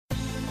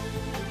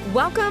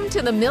Welcome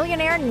to the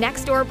Millionaire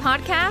Next Door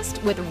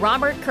podcast with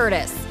Robert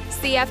Curtis,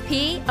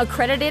 CFP,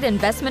 accredited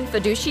investment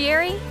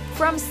fiduciary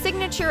from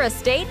Signature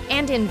Estate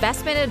and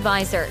Investment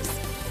Advisors.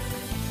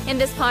 In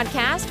this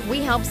podcast, we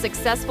help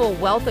successful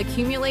wealth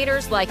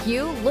accumulators like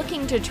you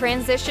looking to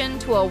transition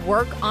to a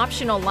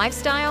work-optional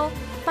lifestyle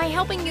by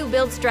helping you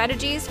build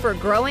strategies for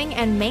growing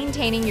and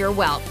maintaining your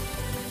wealth.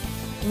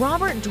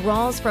 Robert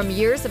draws from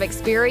years of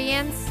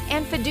experience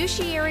and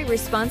fiduciary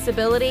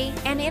responsibility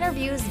and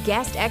interviews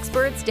guest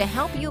experts to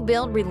help you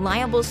build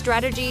reliable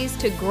strategies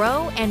to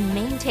grow and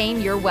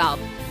maintain your wealth.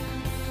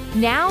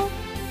 Now,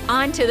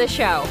 on to the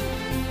show.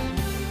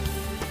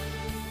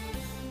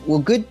 Well,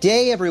 good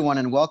day, everyone,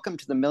 and welcome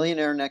to the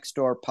Millionaire Next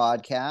Door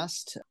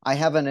podcast. I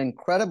have an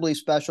incredibly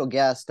special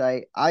guest,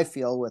 I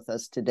feel, with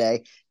us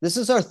today. This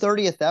is our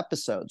 30th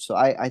episode, so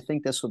I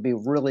think this will be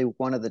really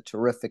one of the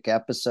terrific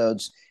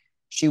episodes.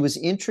 She was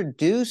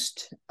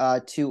introduced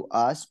to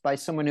us by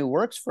someone who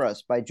works for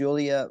us, by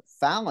Julia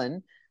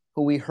Fallon,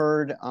 who we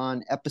heard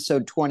on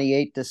episode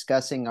 28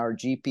 discussing our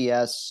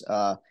GPS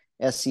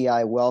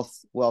SCI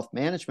wealth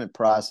management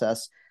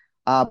process.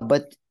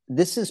 But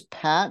this is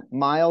Pat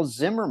Miles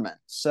Zimmerman.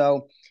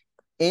 So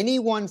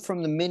anyone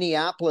from the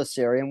Minneapolis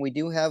area, and we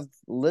do have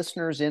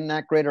listeners in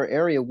that greater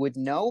area, would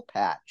know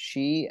Pat.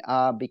 She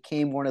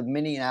became one of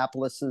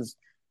Minneapolis's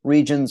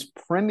region's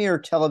premier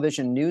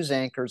television news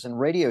anchors and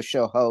radio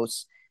show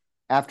hosts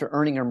after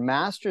earning her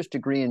master's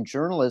degree in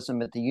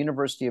journalism at the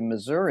University of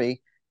Missouri.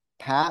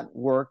 Pat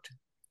worked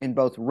in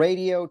both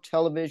radio,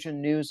 television,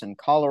 news in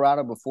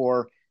Colorado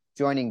before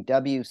joining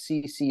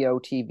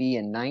WCCO TV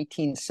in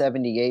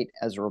 1978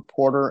 as a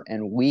reporter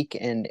and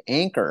weekend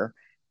anchor,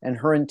 and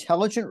her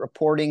intelligent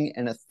reporting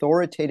and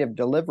authoritative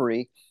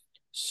delivery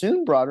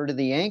soon brought her to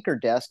the anchor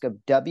desk of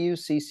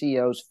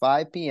WCCO's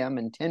 5 p.m.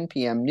 and 10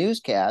 p.m.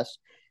 newscasts.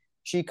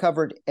 She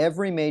covered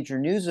every major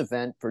news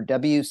event for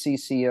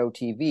WCCO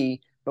TV,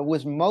 but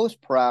was most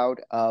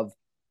proud of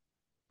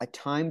A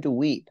Time to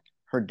Weep,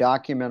 her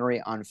documentary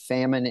on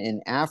famine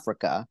in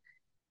Africa.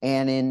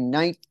 And in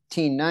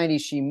 1990,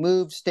 she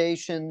moved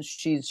stations.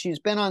 She's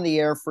been on the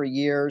air for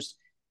years.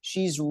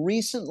 She's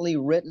recently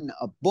written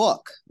a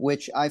book,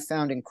 which I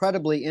found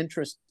incredibly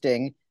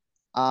interesting.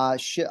 I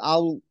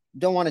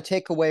don't want to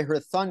take away her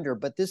thunder,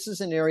 but this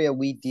is an area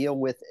we deal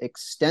with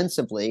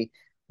extensively.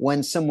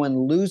 When someone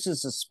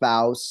loses a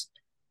spouse,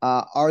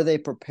 are they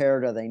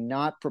prepared? Are they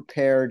not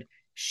prepared?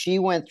 She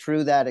went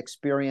through that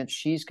experience.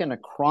 She's going to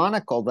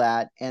chronicle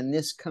that. And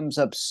this comes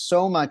up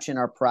so much in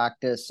our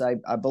practice.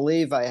 I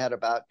believe I had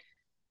about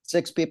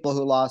 6 people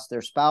who lost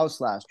their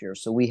spouse last year.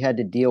 So we had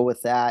to deal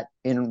with that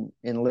in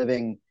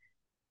living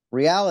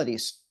reality.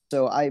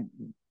 So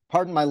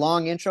pardon my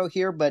long intro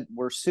here, but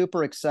we're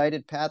super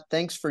excited. Pat,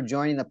 thanks for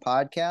joining the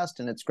podcast.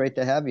 And it's great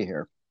to have you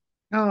here.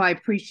 Oh, I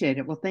appreciate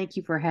it. Well, thank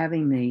you for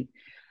having me.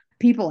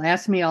 People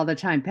ask me all the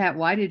time, Pat,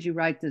 why did you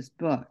write this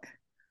book?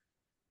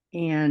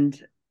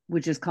 And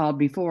which is called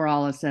Before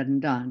All Is Said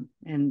and Done.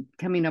 And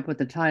coming up with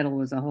the title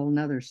was a whole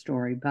nother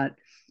story. But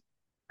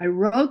I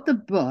wrote the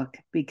book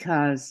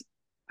because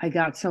I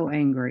got so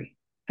angry.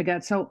 I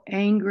got so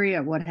angry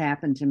at what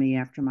happened to me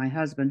after my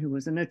husband, who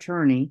was an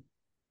attorney,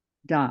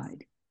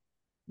 died.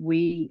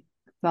 We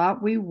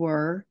thought we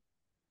were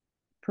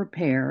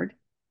prepared,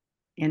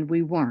 and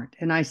we weren't.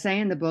 And I say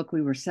in the book,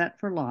 we were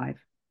set for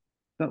life,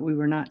 but we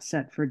were not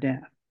set for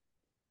death.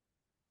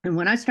 And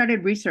when I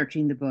started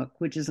researching the book,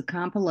 which is a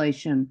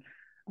compilation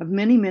of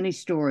many, many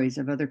stories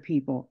of other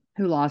people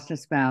who lost a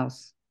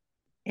spouse,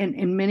 and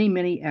many,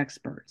 many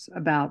experts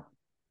about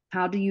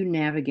how do you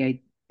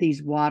navigate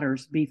these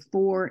waters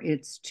before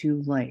it's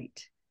too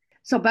late.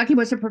 So Bucky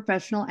was a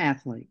professional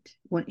athlete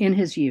in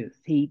his youth.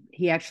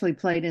 He actually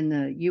played in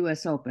the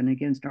U.S. Open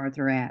against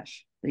Arthur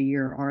Ashe the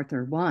year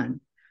Arthur won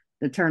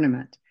the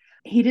tournament.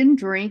 He didn't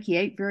drink. He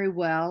ate very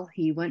well.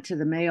 He went to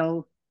the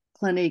Mayo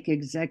Clinic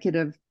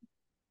executive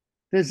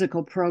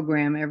physical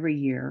program every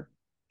year.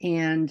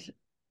 And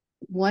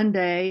one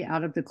day,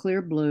 out of the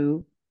clear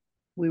blue,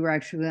 we were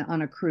actually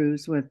on a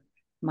cruise with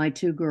my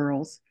 2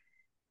 girls.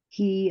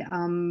 He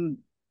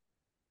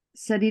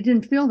said he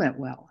didn't feel that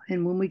well.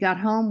 And when we got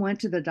home, went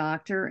to the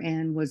doctor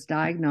and was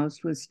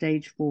diagnosed with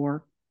stage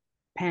 4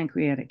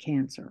 pancreatic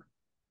cancer.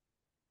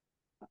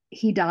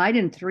 He died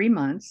in 3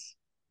 months,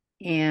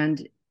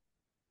 and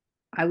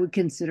I would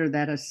consider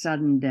that a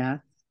sudden death.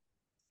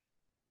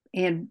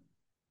 And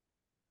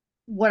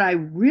what I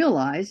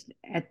realized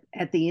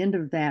at the end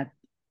of that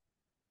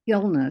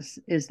illness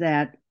is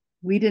that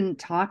we didn't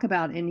talk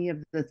about any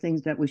of the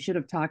things that we should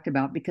have talked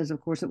about because, of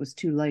course, it was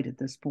too late at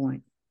this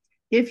point.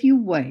 If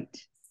you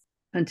wait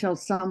until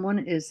someone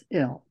is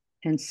ill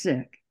and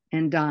sick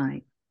and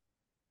dying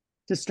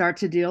to start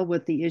to deal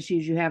with the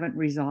issues you haven't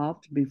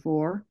resolved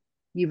before,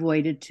 you've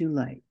waited too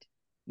late.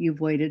 You've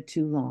waited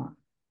too long.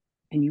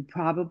 And you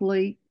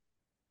probably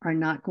are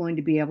not going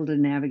to be able to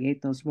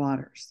navigate those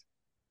waters.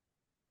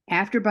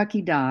 After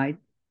Bucky died,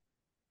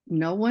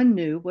 no one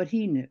knew what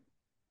he knew.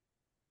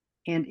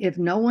 And if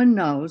no one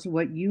knows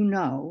what you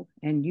know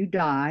and you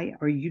die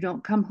or you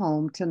don't come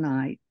home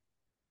tonight,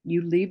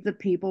 you leave the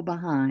people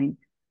behind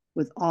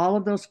with all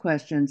of those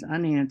questions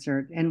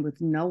unanswered and with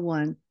no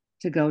one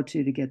to go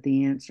to get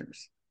the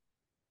answers.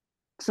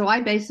 So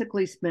I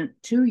basically spent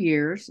 2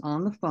 years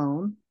on the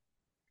phone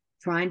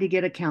trying to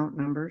get account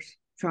numbers,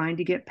 trying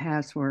to get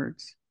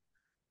passwords,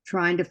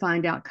 trying to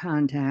find out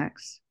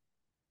contacts,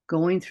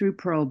 going through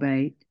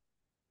probate,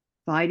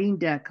 fighting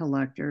debt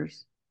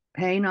collectors,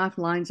 paying off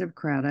lines of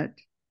credit,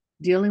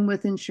 dealing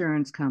with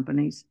insurance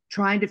companies,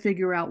 trying to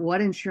figure out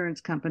what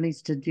insurance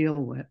companies to deal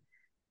with.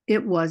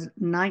 It was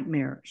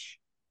nightmarish.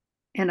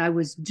 And I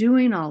was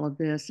doing all of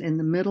this in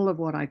the middle of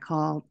what I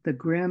call the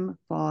grim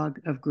fog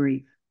of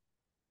grief,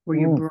 where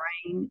your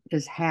brain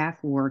is half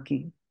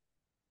working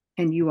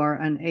and you are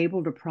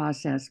unable to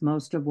process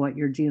most of what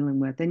you're dealing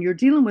with. And you're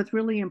dealing with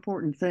really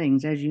important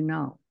things, as you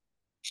know.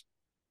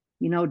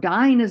 You know,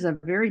 dying is a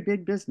very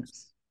big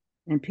business,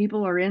 and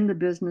people are in the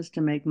business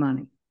to make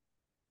money.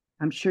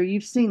 I'm sure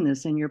you've seen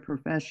this in your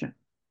profession.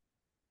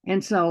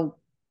 And so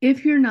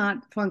if you're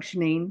not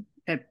functioning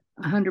at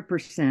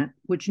 100%,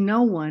 which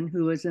no one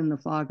who is in the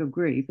fog of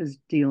grief is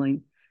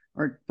dealing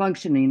or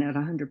functioning at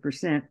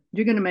 100%,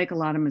 you're going to make a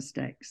lot of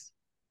mistakes.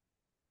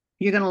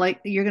 You're going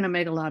to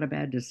make a lot of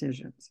bad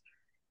decisions,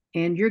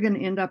 and you're going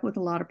to end up with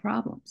a lot of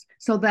problems.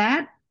 So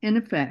that, in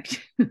effect,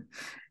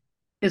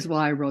 is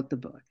why I wrote the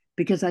book,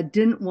 because I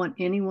didn't want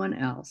anyone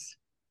else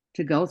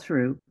to go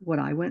through what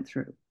I went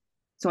through.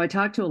 So I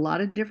talked to a lot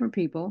of different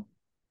people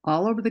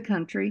all over the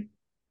country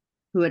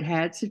who had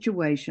had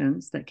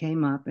situations that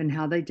came up and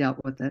how they dealt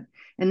with it.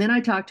 And then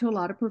I talked to a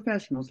lot of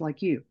professionals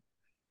like you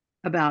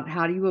about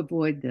how do you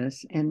avoid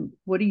this and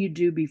what do you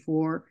do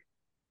before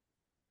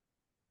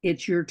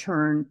it's your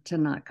turn to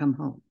not come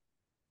home.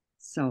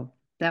 So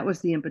that was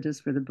the impetus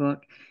for the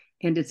book.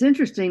 And it's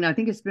interesting. I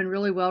think it's been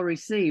really well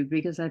received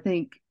because I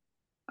think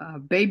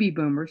baby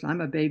boomers,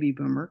 I'm a baby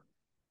boomer,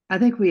 I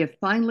think we have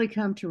finally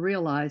come to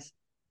realize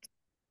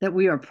that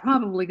we are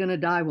probably going to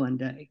die one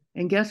day.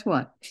 And guess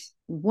what?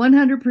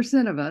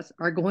 100% of us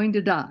are going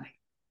to die.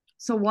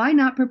 So why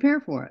not prepare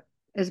for it?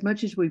 As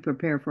much as we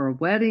prepare for a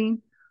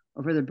wedding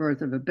or for the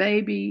birth of a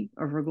baby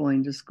or for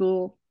going to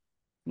school.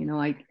 You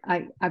know,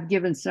 I've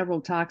given several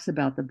talks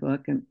about the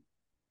book, and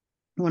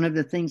one of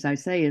the things I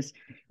say is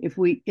if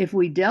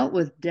we dealt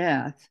with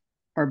death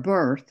or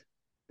birth,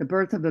 the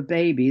birth of a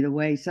baby, the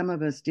way some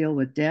of us deal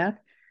with death,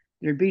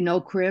 there'd be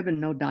no crib and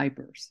no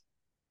diapers.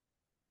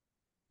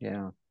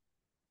 Yeah.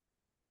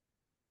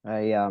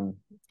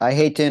 I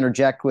hate to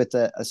interject with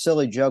a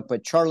silly joke,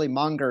 but Charlie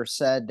Munger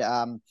said,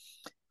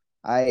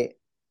 I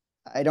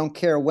don't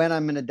care when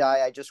I'm going to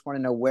die. I just want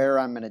to know where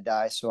I'm going to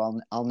die. So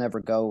I'll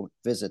never go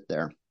visit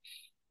there.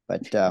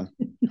 But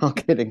all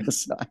kidding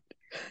aside,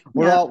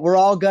 we're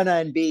all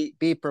gonna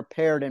be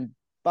prepared. And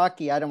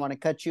Bucky, I don't want to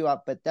cut you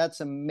up, but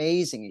that's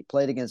amazing. He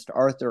played against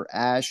Arthur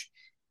Ashe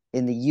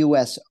in the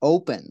U.S.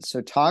 Open.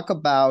 So talk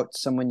about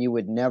someone you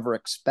would never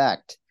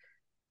expect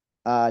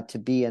to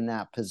be in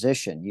that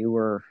position. You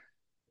were,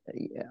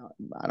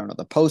 I don't know,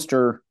 the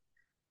poster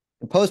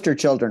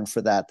children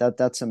for that.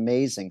 That's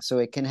amazing. So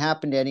it can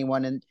happen to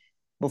anyone. And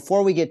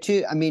before we get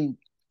to,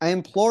 I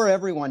implore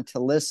everyone to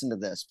listen to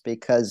this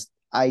because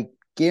I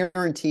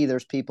guarantee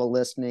there's people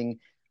listening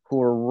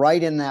who are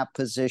right in that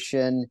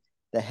position,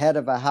 the head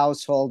of a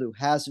household who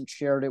hasn't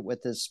shared it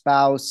with his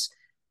spouse.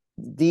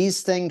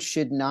 These things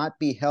should not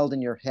be held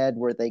in your head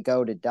where they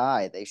go to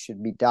die. They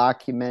should be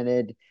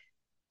documented.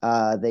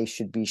 They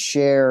should be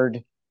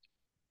shared.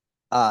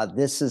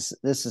 This is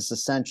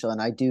essential,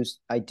 and I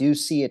do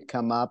see it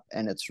come up,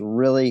 and it's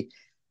really,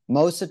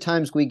 most of the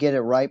times we get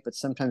it right, but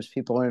sometimes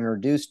people are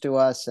introduced to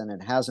us and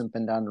it hasn't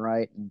been done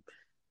right, and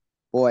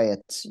boy,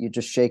 you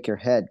just shake your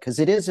head because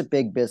it is a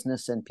big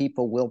business and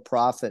people will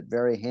profit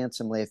very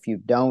handsomely if you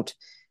don't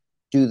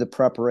do the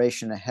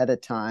preparation ahead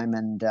of time.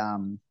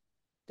 And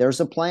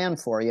there's a plan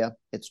for you.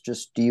 It's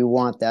just, do you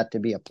want that to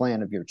be a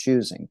plan of your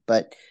choosing?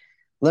 But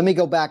let me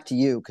go back to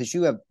you because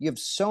you have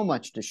so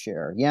much to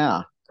share.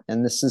 Yeah.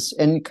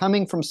 And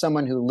coming from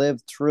someone who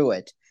lived through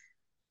it,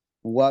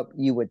 what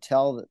you would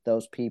tell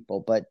those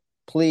people, but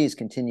please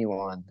continue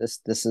on.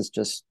 This is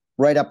just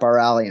right up our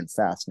alley and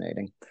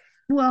fascinating.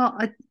 Well,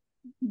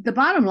 the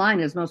bottom line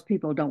is most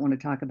people don't want to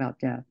talk about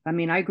death.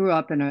 I grew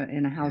up in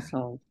a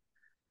household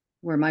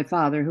where my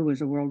father, who was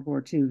a World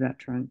War II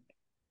veteran,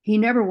 he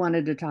never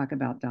wanted to talk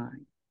about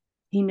dying.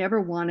 He never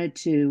wanted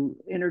to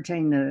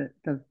entertain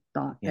the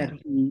thought that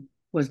he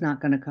was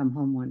not going to come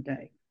home one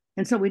day.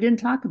 And so we didn't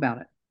talk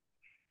about it.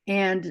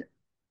 And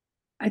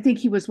I think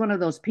he was one of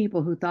those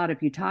people who thought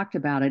if you talked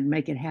about it,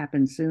 make it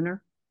happen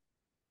sooner.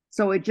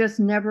 So it just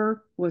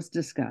never was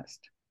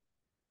discussed.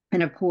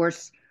 And of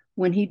course,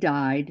 when he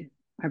died,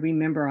 I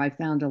remember I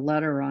found a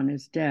letter on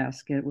his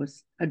desk. It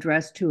was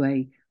addressed to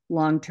a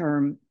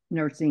long-term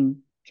nursing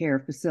care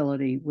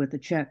facility with a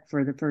check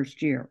for the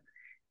first year.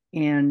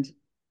 And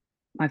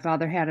my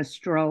father had a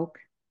stroke.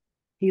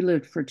 He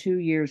lived for 2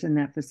 years in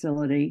that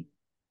facility,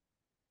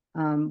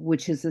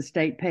 which his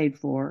estate paid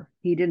for.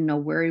 He didn't know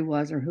where he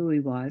was or who he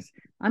was.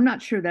 I'm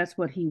not sure that's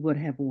what he would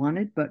have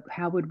wanted, but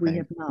how would we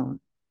have known?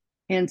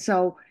 And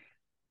so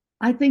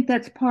I think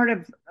that's part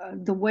of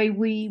the way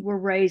we were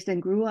raised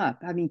and grew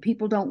up. I mean,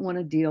 people don't want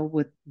to deal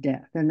with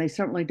death, and they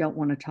certainly don't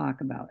want to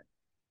talk about it.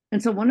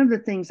 And so, one of the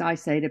things I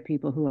say to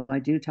people who I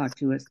do talk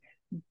to is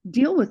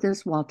deal with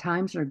this while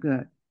times are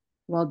good,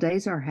 while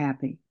days are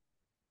happy,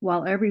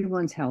 while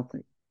everyone's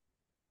healthy.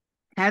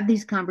 Have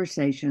these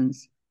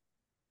conversations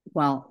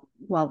while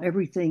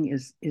everything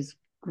is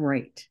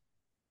great,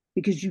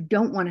 because you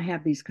don't want to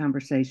have these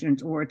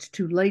conversations, or it's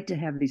too late to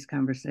have these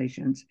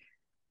conversations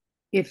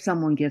if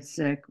someone gets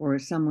sick, or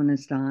if someone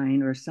is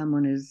dying, or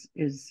someone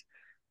is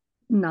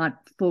not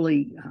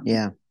fully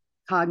Yeah.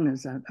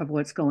 cognizant of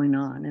what's going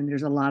on. And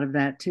there's a lot of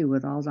that too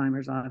with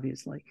Alzheimer's,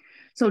 obviously.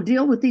 So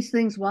deal with these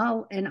things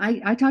and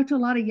I talk to a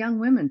lot of young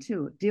women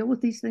too. Deal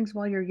with these things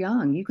while you're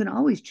young. You can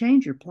always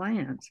change your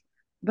plans,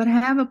 but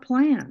have a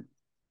plan.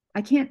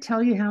 I can't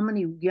tell you how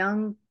many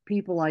young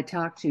people I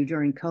talked to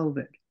during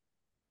COVID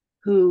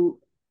who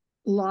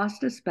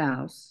lost a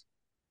spouse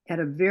at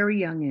a very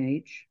young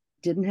age,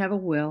 didn't have a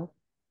will,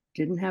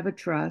 didn't have a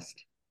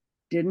trust,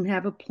 didn't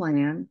have a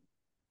plan,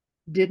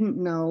 didn't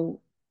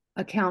know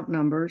account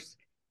numbers.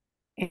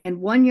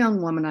 And one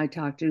young woman I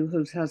talked to,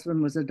 whose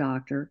husband was a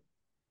doctor,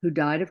 who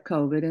died of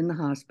COVID in the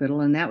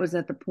hospital. And that was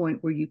at the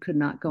point where you could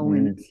not go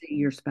in and see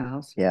your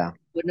spouse. Yeah.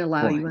 Wouldn't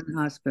allow you in the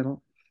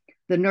hospital.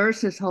 The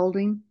nurse is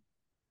holding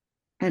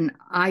an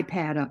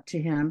iPad up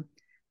to him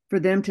for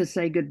them to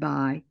say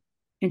goodbye.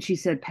 And she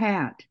said,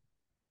 Pat,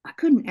 I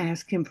couldn't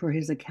ask him for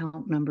his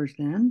account numbers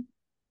then.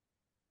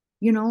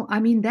 I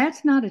mean,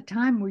 that's not a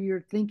time where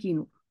you're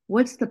thinking,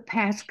 what's the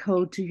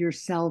passcode to your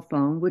cell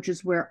phone, which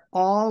is where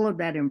all of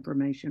that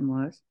information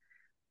was.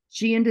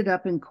 She ended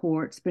up in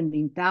court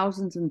spending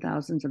thousands and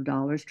thousands of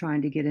dollars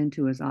trying to get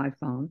into his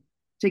iPhone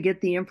to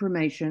get the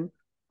information,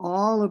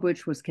 all of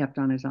which was kept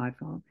on his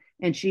iPhone,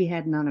 and she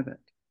had none of it.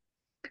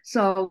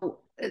 So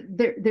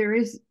there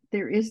is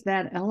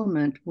that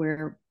element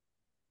where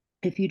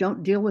if you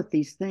don't deal with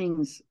these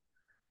things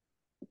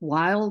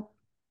while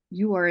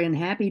you are in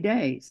happy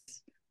days,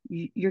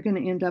 you're going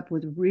to end up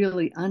with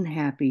really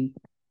unhappy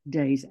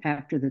days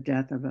after the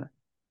death of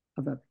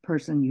a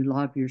person you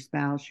love, your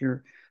spouse,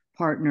 your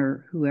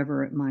partner,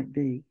 whoever it might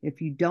be,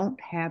 if you don't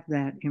have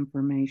that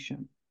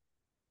information.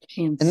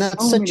 And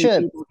that's so many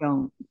people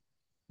don't.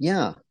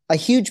 Yeah, a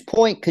huge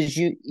point, because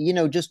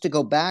just to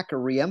go back or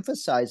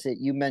reemphasize it,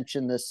 you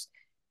mentioned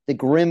the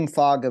grim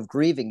fog of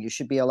grieving. You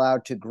should be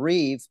allowed to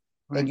grieve,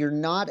 right, and you're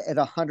not at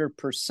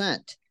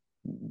 100%.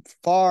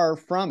 Far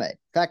from it.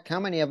 In fact, how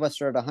many of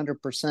us are at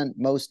 100%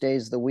 most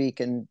days of the week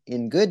and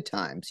in good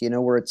times?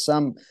 We're at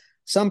some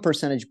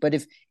percentage. But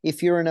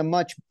if you're in a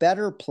much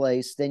better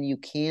place, then you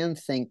can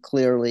think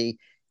clearly.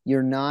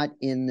 You're not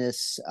in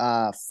this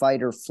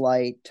fight or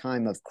flight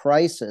time of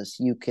crisis.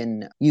 You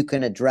can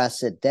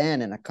address it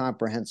then in a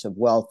comprehensive,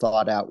 well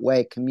thought out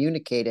way,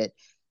 communicate it.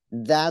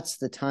 That's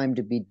the time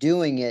to be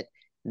doing it.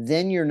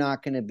 Then you're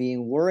not going to be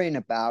worrying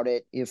about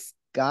it if,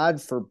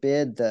 God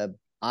forbid, the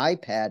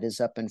iPad is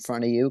up in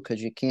front of you because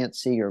you can't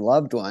see your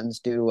loved ones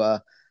due to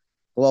a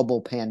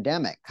global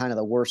pandemic, kind of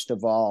the worst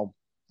of all,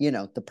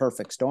 the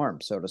perfect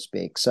storm, so to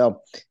speak. So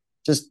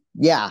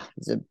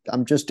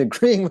I'm just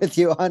agreeing with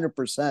you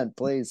 100%.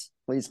 Please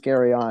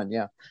carry on.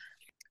 Yeah.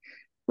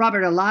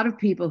 Robert, a lot of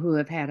people who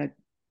have had an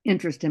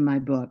interest in my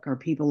book are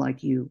people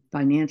like you,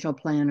 financial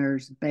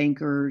planners,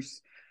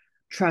 bankers,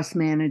 trust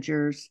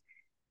managers.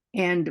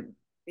 And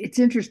it's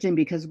interesting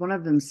because one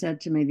of them said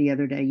to me the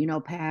other day,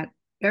 Pat,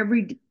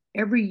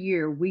 every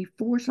year we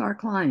force our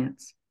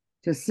clients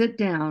to sit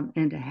down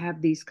and to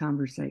have these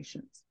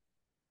conversations.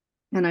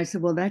 And I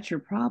said, well, that's your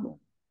problem.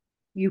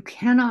 You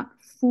cannot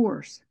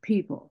force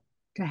people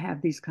to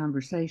have these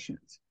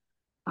conversations.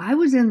 I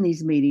was in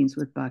these meetings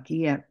with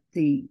Bucky at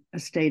the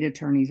estate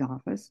attorney's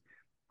office.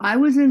 I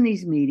was in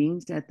these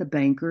meetings at the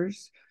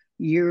bankers'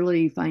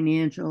 yearly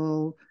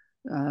financial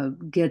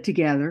get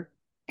together,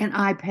 and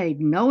I paid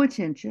no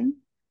attention,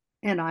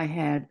 and I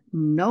had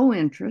no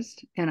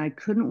interest, and I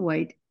couldn't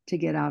wait to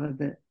get out of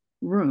the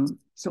room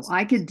so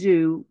I could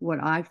do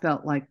what I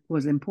felt like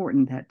was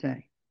important that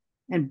day.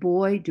 And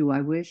boy, do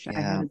I wish I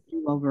had a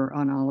do-over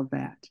on all of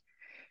that.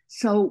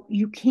 So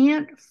you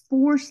can't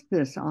force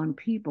this on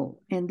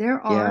people. And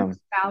there are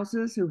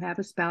spouses who have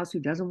a spouse who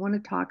doesn't want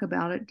to talk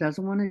about it,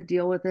 doesn't want to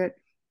deal with it.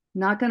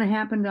 Not going to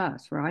happen to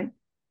us, right?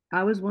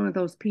 I was one of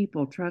those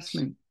people, trust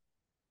me.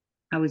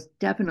 I was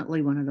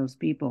definitely one of those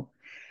people.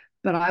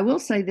 But I will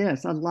say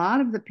this, a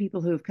lot of the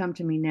people who have come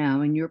to me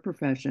now in your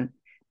profession,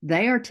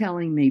 they are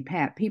telling me,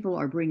 Pat, people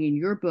are bringing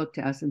your book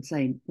to us and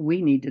saying,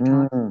 we need to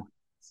talk about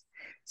this.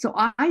 So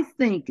I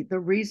think the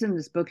reason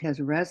this book has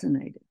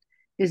resonated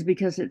is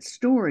because it's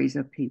stories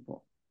of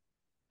people.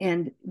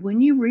 And when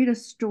you read a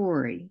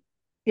story,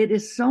 it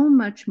is so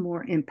much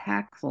more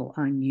impactful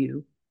on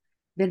you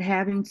than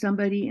having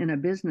somebody in a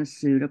business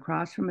suit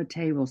across from a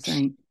table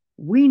saying,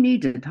 we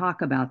need to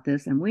talk about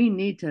this and we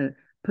need to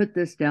put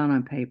this down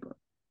on paper.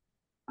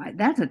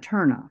 That's a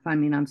turnoff. I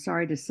mean, I'm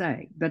sorry to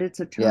say, but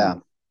it's a turnoff. Yeah.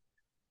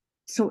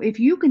 So if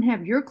you can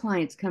have your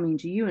clients coming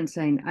to you and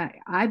saying,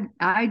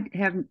 I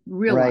have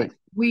realized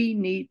we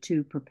need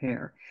to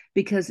prepare,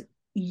 because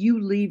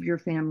you leave your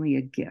family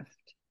a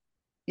gift.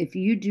 If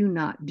you do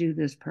not do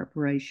this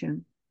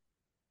preparation,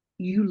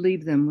 you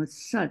leave them with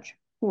such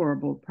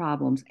horrible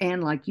problems.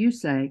 And like you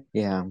say,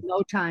 Yeah.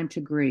 no time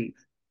to grieve.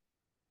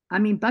 I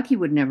mean, Bucky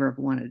would never have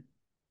wanted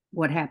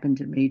what happened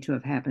to me to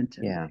have happened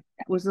to Yeah. me.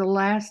 That was the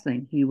last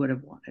thing he would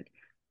have wanted.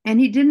 And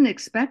he didn't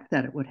expect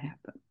that it would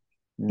happen.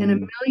 In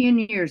a million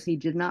years, he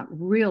did not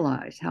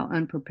realize how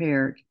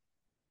unprepared,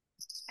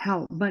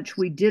 how much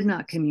we did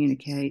not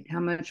communicate, how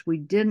much we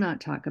did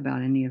not talk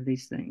about any of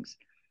these things.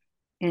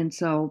 And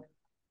so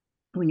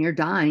when you're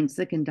dying,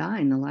 sick and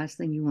dying, the last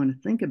thing you want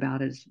to think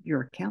about is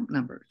your account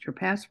numbers, your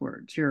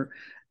passwords,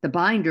 the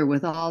binder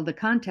with all the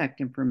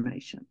contact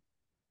information.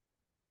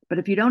 But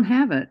if you don't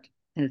have it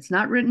and it's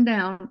not written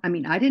down, I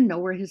mean, I didn't know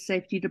where his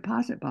safety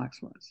deposit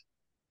box was,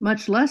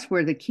 much less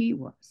where the key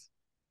was.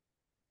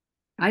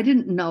 I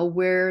didn't know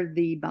where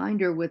the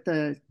binder with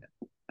the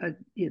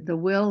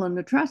will and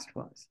the trust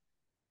was.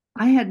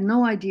 I had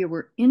no idea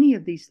where any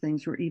of these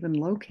things were even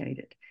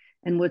located.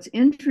 And what's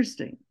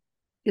interesting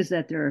is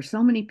that there are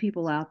so many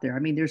people out there. I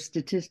mean, there's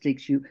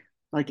statistics.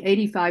 Like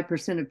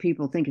 85% of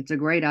people think it's a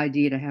great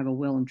idea to have a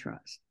will and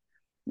trust.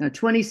 Now,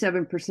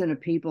 27%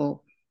 of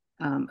people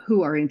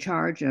who are in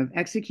charge of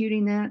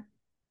executing that,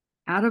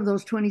 out of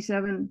those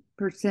 27%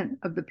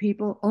 of the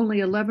people, only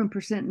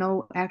 11%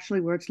 know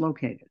actually where it's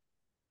located.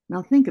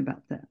 Now, think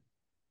about that.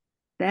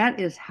 That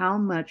is how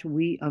much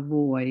we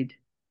avoid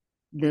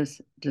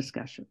this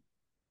discussion.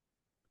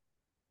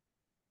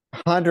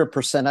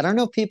 100%. I don't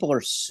know if people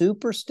are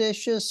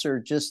superstitious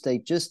or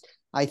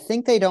I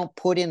think they don't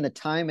put in the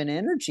time and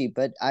energy,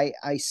 but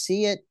I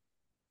see it.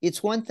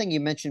 It's one thing.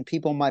 You mentioned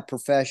people in my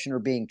profession are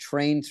being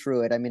trained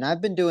through it. I mean,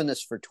 I've been doing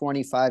this for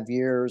 25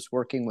 years,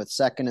 working with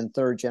second and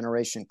third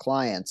generation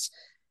clients.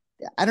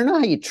 I don't know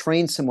how you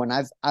train someone.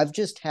 I've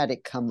just had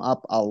it come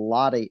up a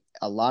lot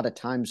of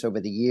times over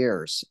the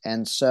years.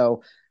 And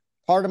so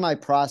part of my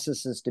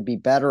process is to be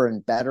better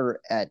and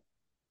better at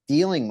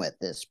dealing with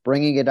this,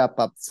 bringing it up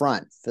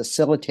front,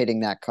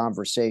 facilitating that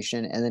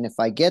conversation. And then if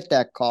I get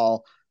that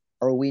call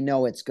or we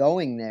know it's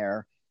going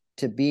there,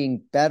 to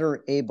being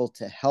better able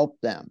to help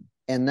them.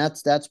 And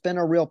that's been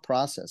a real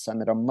process.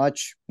 I'm at a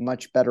much,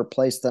 much better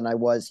place than I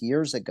was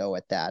years ago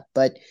at that.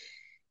 But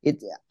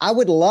I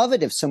would love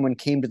it if someone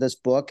came to this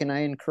book, and I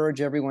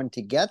encourage everyone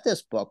to get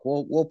this book.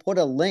 We'll put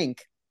a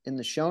link in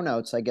the show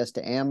notes, I guess,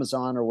 to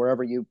Amazon or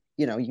wherever you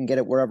can get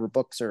it wherever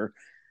books are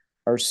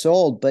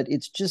sold. But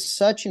it's just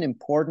such an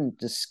important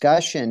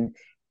discussion.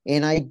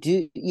 And I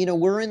do,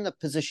 we're in the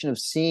position of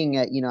seeing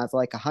it, I've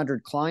like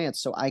 100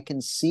 clients, so I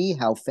can see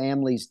how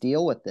families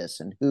deal with this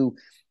and who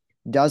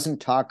doesn't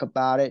talk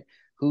about it,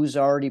 who's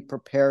already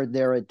prepared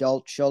their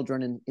adult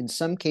children. And in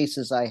some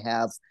cases, I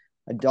have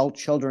adult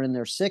children in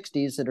their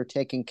 60s that are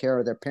taking care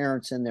of their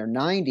parents in their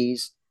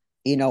 90s,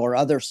 or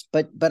others.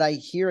 But I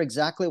hear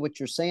exactly what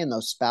you're saying,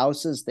 those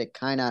spouses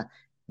that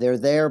they're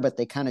there, but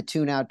they kind of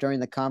tune out during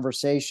the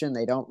conversation.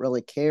 They don't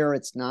really care.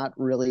 It's not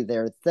really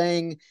their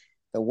thing.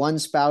 The one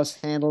spouse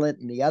handled it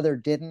and the other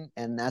didn't,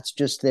 and that's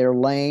just their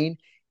lane.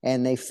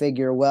 And they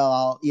figure,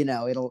 well,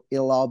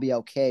 it'll all be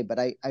okay. But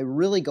I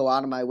really go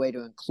out of my way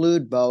to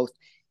include both.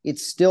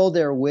 It's still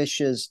their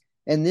wishes.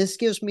 And this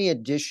gives me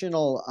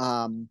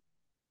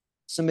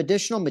some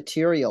additional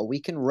material. We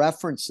can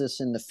reference this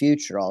in the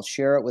future. I'll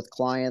share it with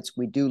clients.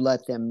 We do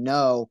let them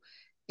know.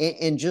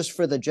 And just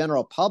for the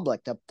general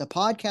public, the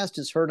podcast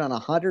is heard on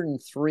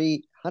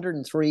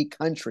 103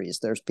 countries.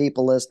 There's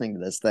people listening to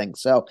this thing.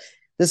 So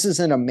this is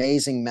an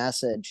amazing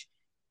message.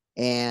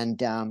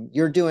 And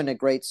you're doing a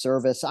great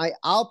service.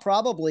 I'll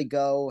probably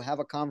go have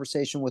a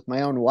conversation with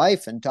my own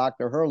wife and talk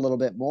to her a little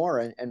bit more,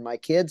 and my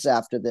kids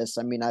after this.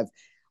 I mean,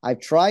 I've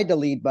tried to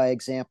lead by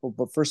example,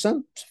 but for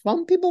some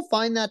people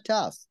find that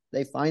tough.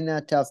 They find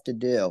that tough to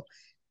do.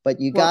 But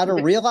you got to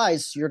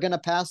realize you're going to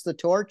pass the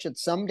torch at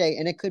some day,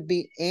 and it could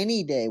be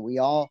any day. We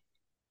all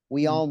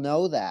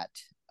know that.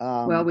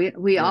 Well,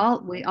 we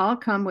all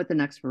come with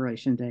an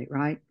expiration date,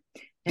 right?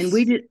 And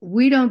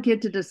we don't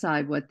get to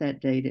decide what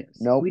that date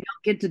is. Nope. We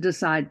don't get to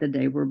decide the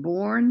day we're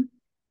born.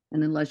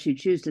 And unless you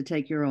choose to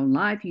take your own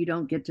life, you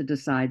don't get to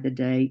decide the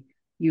day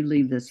you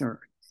leave this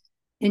earth.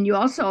 And you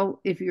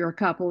also, if you're a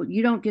couple,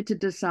 you don't get to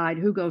decide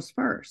who goes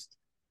first.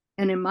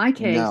 And in my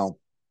case, No.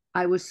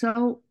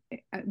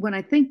 When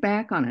I think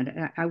back on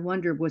it, I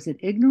wonder, was it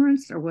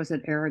ignorance or was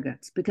it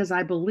arrogance? Because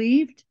I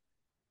believed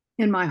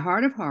in my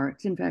heart of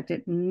hearts, in fact,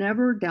 it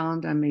never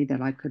dawned on me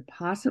that I could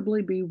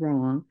possibly be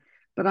wrong,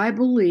 but I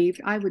believed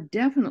I would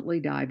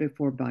definitely die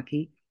before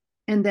Bucky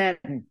and that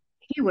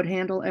he would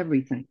handle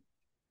everything.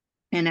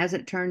 And as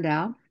it turned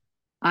out,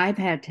 I've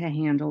had to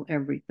handle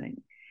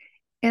everything.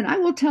 And I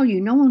will tell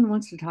you, no one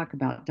wants to talk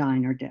about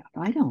dying or death.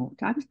 I don't.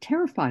 I was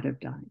terrified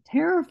of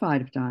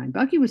dying.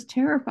 Bucky was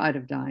terrified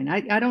of dying.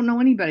 I don't know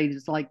anybody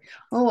that's like,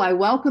 oh, I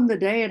welcome the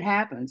day it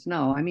happens.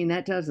 No, I mean,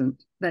 that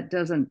doesn't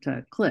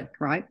click,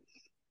 right?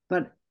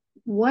 But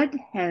what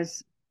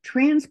has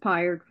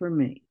transpired for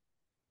me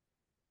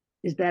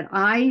is that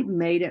I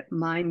made it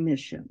my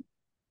mission.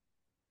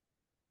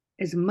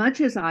 As much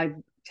as I've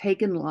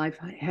taken life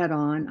head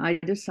on. I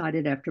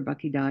decided after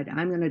Bucky died,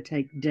 I'm going to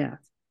take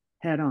death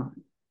head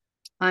on.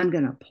 I'm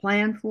going to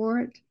plan for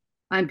it.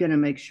 I'm going to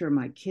make sure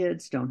my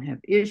kids don't have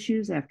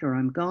issues after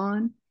I'm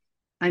gone.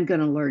 I'm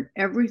going to learn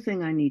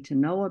everything I need to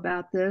know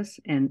about this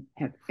and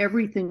have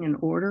everything in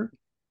order.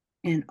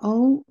 And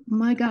oh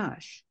my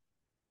gosh,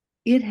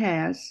 it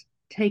has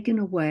taken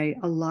away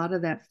a lot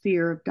of that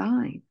fear of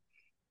dying.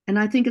 And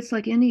I think it's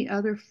like any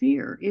other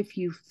fear. If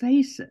you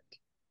face it,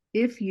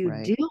 if you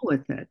Right. deal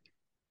with it,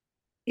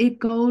 it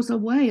goes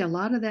away. A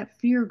lot of that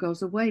fear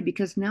goes away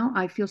because now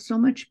I feel so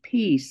much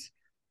peace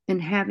in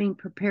having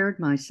prepared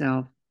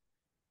myself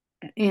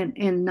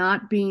and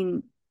not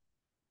being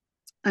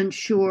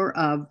unsure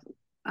of.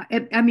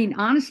 I mean,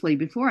 honestly,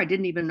 before I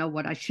didn't even know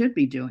what I should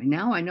be doing.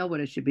 Now I know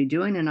what I should be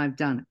doing, and I've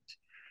done it.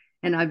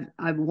 And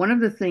I've one of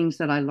the things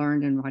that I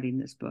learned in writing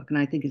this book, and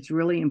I think it's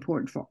really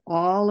important for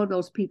all of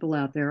those people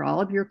out there,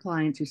 all of your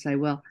clients who say,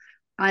 well,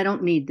 I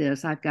don't need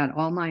this. I've got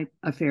all my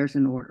affairs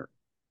in order.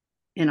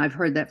 And I've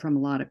heard that from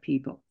a lot of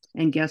people.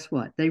 And guess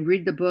what? They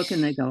read the book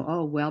and they go,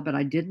 oh, well, but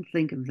I didn't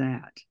think of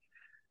that.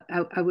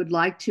 I would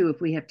like to,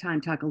 if we have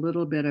time, talk a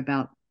little bit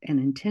about an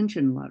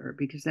intention letter,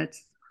 because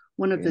that's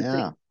one of the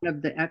things one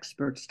of the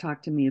experts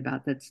talked to me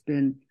about that's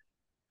been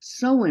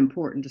so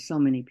important to so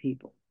many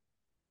people.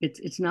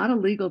 It's not a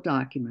legal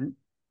document,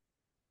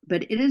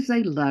 but it is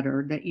a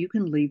letter that you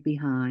can leave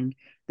behind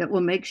that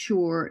will make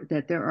sure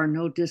that there are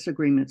no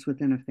disagreements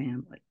within a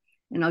family.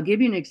 And I'll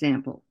give you an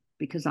example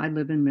because I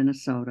live in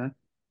Minnesota.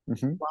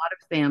 Mm-hmm. A lot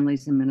of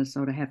families in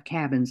Minnesota have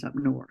cabins up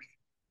north.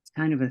 It's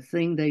kind of a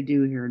thing they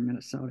do here in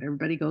Minnesota.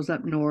 Everybody goes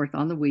up north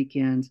on the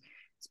weekends,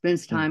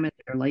 spends time at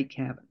their lake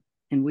cabin.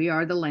 And we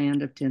are the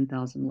land of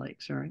 10,000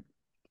 lakes, all right?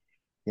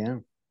 Yeah.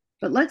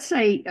 But let's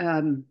say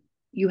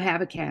you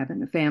have a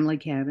cabin, a family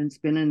cabin. It's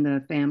been in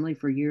the family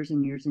for years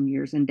and years and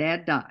years, and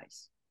dad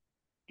dies.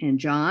 And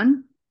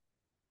John,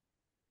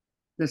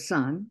 the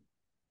son,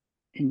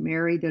 and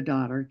Mary, the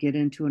daughter, get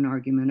into an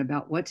argument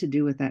about what to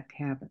do with that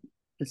cabin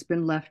that's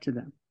been left to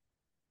them.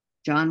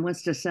 John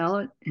wants to sell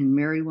it, and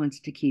Mary wants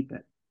to keep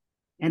it.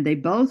 And they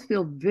both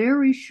feel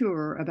very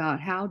sure about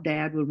how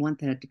dad would want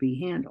that to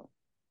be handled.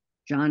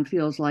 John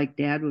feels like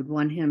dad would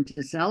want him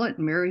to sell it,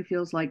 and Mary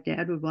feels like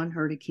dad would want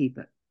her to keep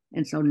it.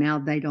 And so now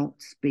they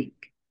don't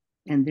speak,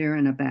 and they're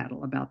in a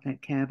battle about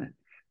that cabin.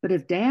 But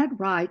if dad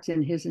writes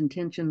in his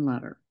intention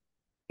letter,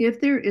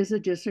 if there is a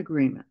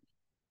disagreement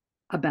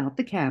about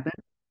the cabin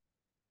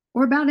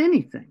or about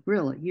anything,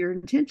 really, your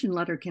intention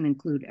letter can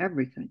include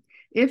everything.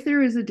 If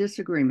there is a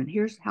disagreement,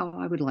 here's how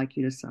I would like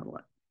you to settle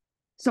it.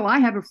 So I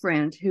have a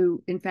friend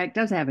who, in fact,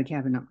 does have a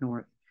cabin up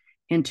north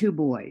and two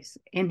boys.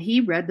 And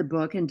he read the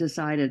book and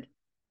decided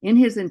in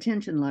his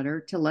intention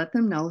letter to let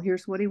them know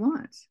here's what he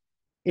wants.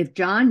 If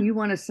John, you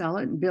want to sell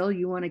it, and Bill,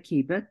 you want to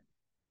keep it,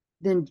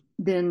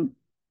 then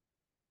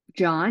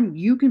John,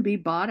 you can be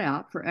bought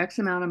out for X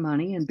amount of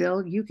money, and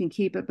Bill, you can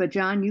keep it, but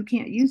John, you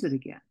can't use it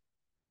again.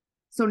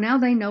 So now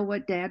they know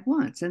what dad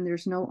wants, and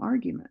there's no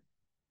argument.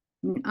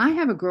 I mean, I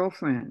have a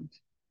girlfriend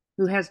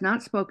who has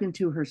not spoken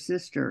to her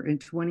sister in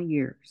 20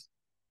 years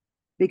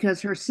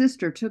because her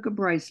sister took a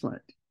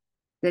bracelet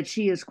that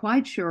she is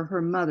quite sure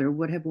her mother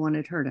would have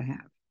wanted her to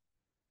have.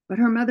 But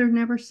her mother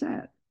never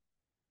said.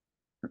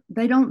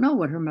 They don't know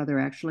what her mother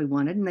actually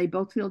wanted, and they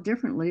both feel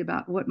differently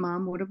about what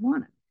mom would have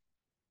wanted.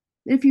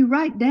 If you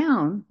write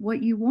down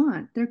what you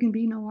want, there can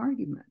be no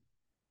argument.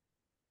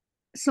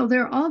 So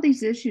there are all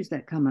these issues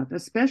that come up,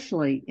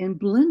 especially in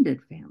blended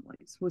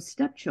families with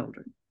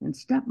stepchildren and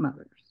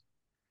stepmothers.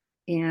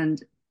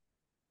 And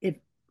if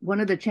one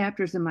of the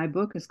chapters in my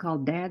book is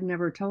called Dad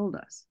Never Told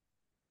Us.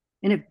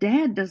 And if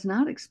dad does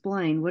not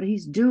explain what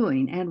he's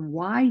doing and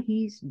why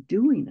he's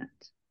doing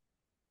it,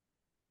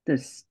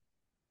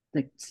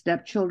 the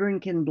stepchildren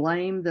can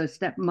blame the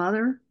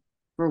stepmother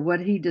for what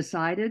he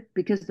decided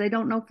because they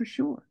don't know for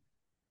sure.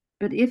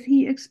 But if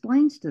he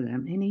explains to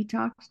them and he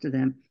talks to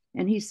them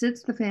and he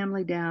sits the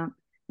family down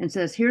and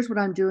says, here's what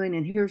I'm doing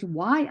and here's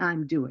why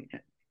I'm doing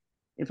it.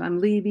 If I'm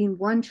leaving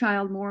one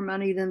child more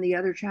money than the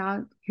other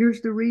child,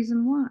 here's the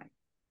reason why.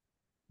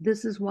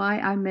 This is why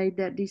I made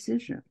that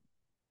decision.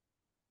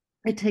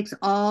 It takes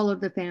all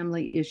of the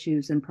family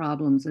issues and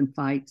problems and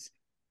fights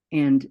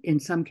and, in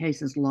some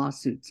cases,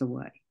 lawsuits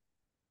away.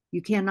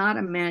 You cannot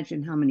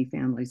imagine how many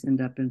families end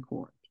up in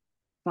court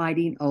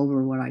fighting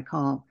over what I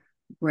call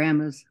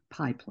grandma's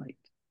pie plate.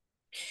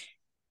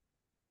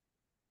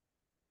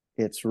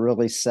 It's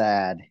really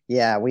sad.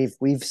 Yeah,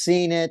 we've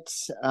seen it.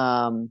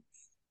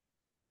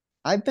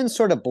 I've been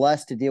sort of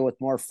blessed to deal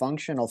with more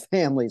functional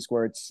families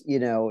where it's,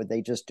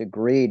 they just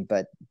agreed.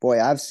 But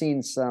boy, I've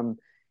seen some,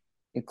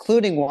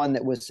 including one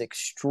that was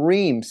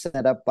extreme,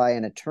 set up by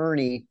an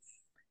attorney.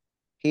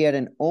 He had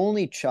an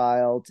only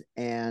child,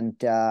 and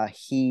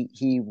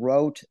he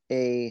wrote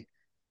a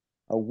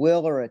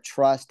will or a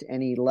trust,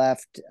 and he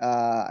left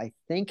I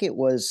think it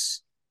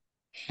was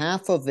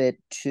half of it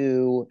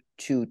to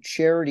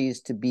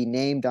charities to be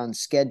named on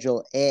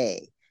Schedule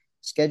A.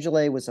 Schedule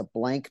A was a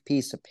blank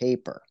piece of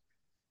paper.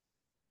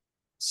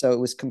 So it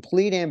was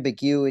complete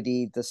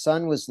ambiguity. The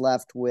son was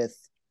left with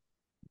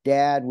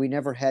Dad, we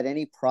never had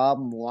any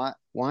problem.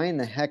 Why in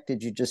the heck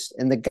did you just,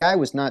 and the guy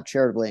was not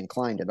charitably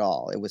inclined at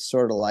all. It was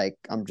sort of like,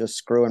 I'm just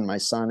screwing my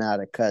son out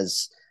of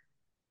because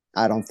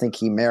I don't think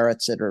he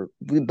merits it,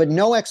 but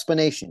no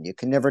explanation. You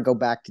can never go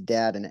back to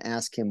Dad and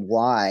ask him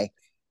why.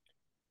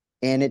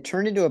 And it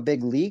turned into a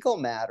big legal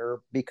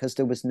matter because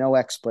there was no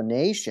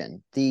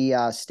explanation. The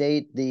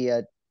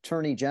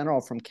attorney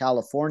general from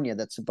California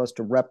that's supposed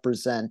to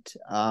represent,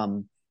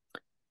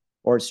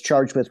 or is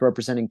charged with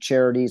representing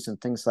charities and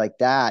things like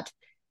that,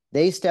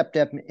 they stepped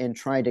up and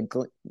tried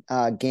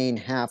to gain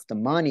half the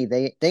money.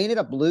 They ended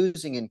up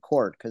losing in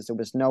court because there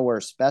was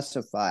nowhere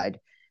specified.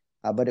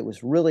 But it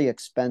was really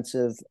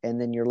expensive.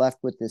 And then you're left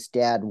with this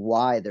dad.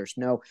 Why? There's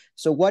no.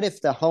 So what if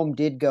the home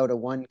did go to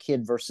one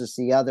kid versus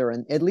the other?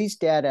 And at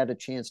least dad had a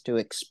chance to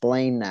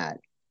explain that.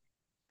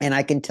 And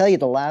I can tell you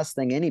the last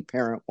thing any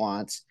parent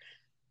wants,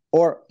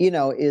 or,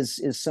 is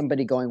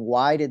somebody going,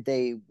 why did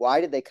they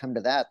come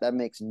to that? That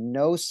makes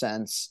no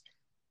sense.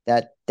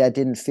 That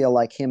didn't feel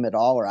like him at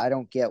all, or I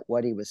don't get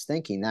what he was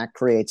thinking. That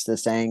creates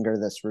this anger,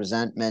 this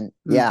resentment.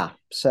 Yeah.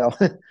 So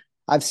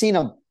I've seen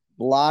a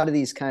lot of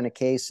these kind of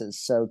cases.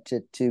 So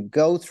to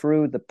go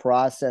through the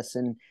process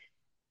and,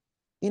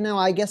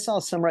 I guess I'll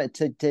summarize,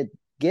 to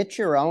get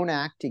your own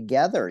act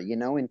together,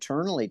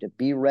 internally, to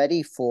be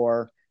ready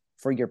for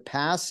your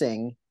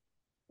passing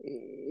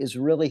is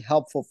really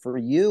helpful for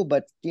you,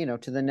 but,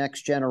 to the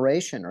next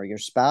generation or your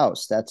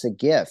spouse. That's a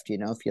gift.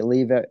 If you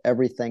leave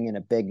everything in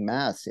a big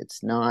mess,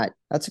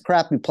 that's a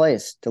crappy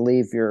place to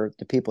leave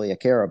the people you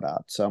care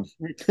about. So,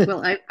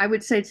 well, I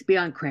would say it's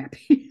beyond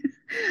crappy.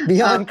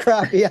 Beyond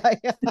crappy.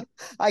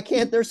 I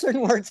can't, there's certain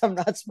words I'm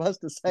not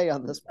supposed to say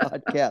on this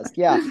podcast.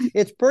 Yeah,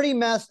 it's pretty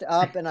messed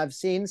up. And I've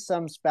seen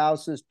some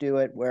spouses do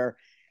it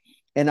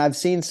and I've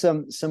seen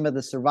some of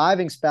the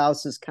surviving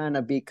spouses kind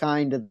of be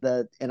kind of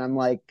and I'm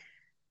like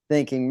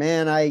thinking,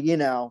 man,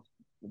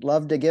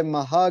 love to give him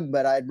a hug,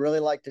 but I'd really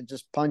like to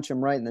just punch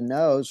him right in the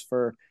nose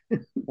for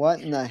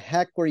what in the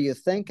heck were you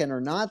thinking or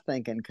not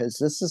thinking? Because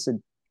this is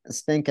a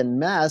stinking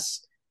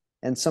mess.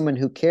 And someone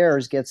who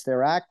cares gets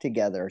their act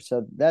together.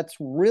 So that's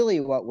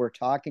really what we're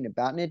talking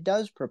about. And it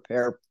does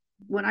prepare.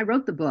 When I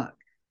wrote the book,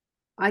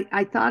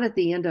 I thought at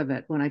the end of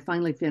it, when I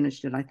finally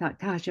finished it, I thought,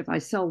 gosh, if I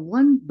sell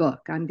one book,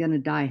 I'm going to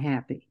die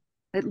happy.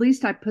 At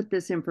least I put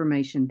this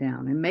information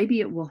down and maybe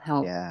it will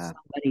help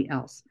somebody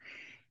else.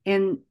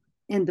 And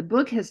the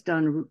book has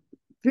done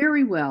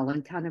very well,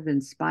 and kind of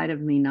in spite of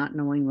me not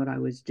knowing what I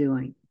was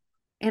doing.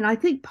 And I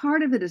think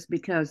part of it is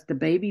because the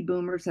baby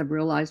boomers have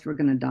realized we're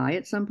going to die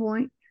at some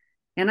point.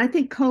 And I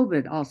think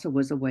COVID also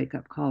was a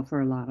wake-up call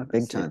for a lot of us.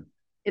 Big time.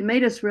 It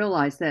made us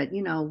realize that,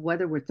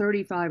 whether we're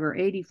 35 or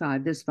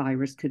 85, this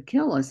virus could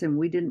kill us, and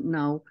we didn't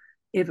know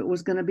if it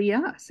was going to be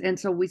us. And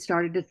so we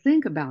started to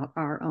think about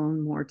our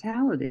own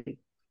mortality.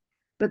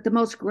 But the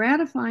most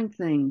gratifying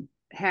thing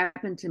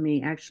happened to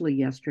me actually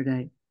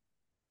yesterday.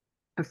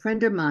 A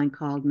friend of mine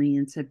called me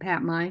and said,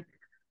 Pat, my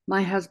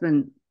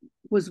husband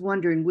was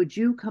wondering, would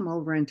you come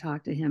over and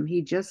talk to him?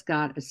 He just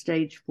got a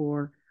stage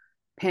 4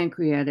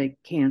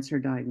 pancreatic cancer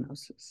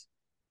diagnosis.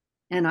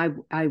 And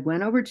I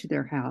went over to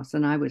their house,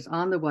 and I was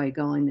on the way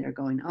going there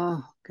going,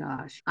 oh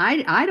gosh,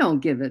 I don't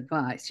give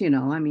advice,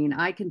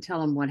 I can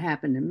tell him what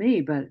happened to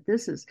me, but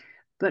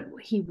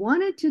he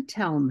wanted to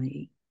tell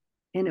me,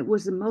 and it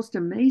was the most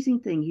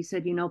amazing thing. He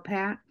said,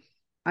 Pat,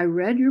 I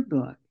read your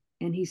book,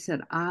 and he said,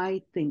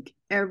 I think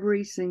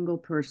every single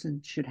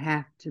person should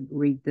have to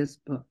read this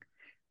book,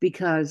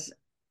 because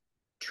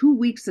 2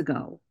 weeks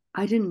ago,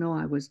 I didn't know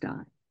I was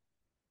dying.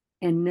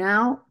 And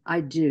now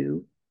I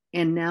do.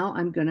 And now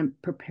I'm going to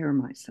prepare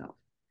myself.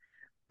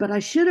 But I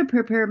should have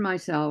prepared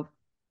myself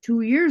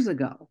 2 years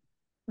ago,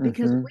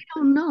 because we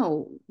don't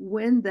know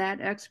when that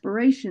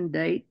expiration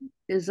date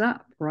is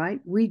up,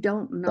 right? We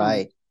don't know.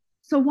 Right.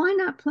 So why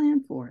not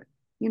plan for it?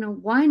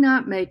 Why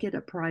not make it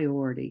a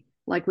priority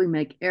like we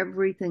make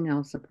everything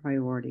else a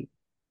priority?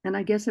 And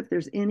I guess if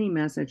there's any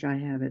message I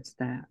have, it's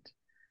that.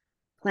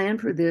 Plan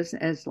for this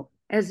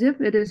as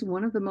if it is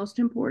one of the most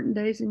important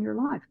days in your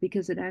life,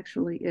 because it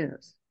actually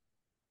is.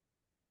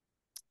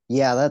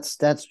 Yeah,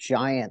 that's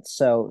giant.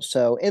 So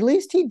at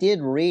least he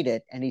did read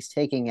it and he's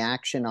taking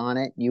action on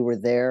it. You were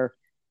there.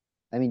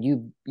 I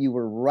mean, you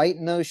were right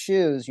in those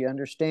shoes. You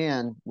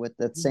understand what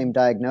that same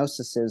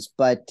diagnosis is.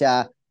 But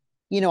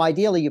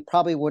ideally, you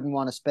probably wouldn't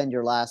want to spend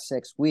your last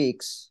 6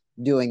 weeks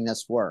doing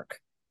this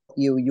work.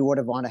 You would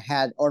have want to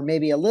had, or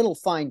maybe a little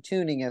fine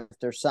tuning if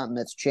there's something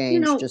that's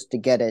changed, just to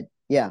get it.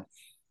 Yeah.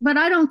 But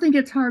I don't think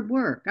it's hard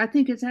work. I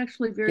think it's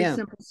actually very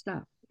simple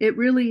stuff. It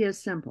really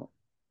is simple.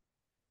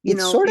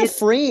 It's sort of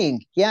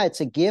freeing. Yeah, it's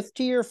a gift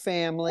to your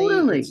family.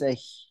 Totally. It's a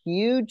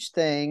huge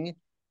thing.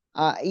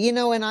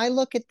 And I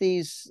look at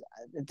these,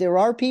 there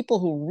are people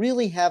who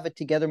really have it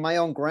together. My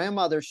own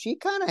grandmother, she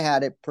kind of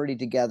had it pretty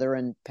together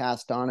and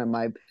passed on. And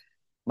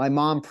my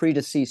mom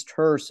predeceased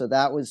her. So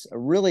that was a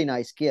really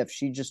nice gift.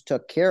 She just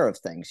took care of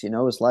things, it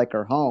was like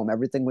her home.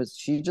 Everything was,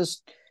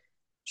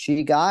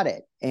 she got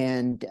it.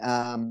 And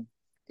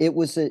it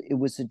was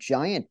a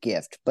giant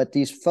gift. But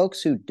these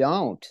folks who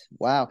don't,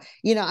 wow,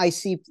 I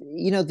see,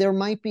 there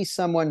might be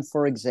someone,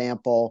 for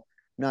example,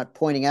 not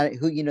pointing at it,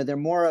 who,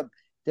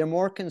 they're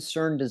more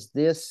concerned, is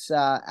this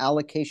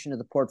allocation of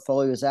the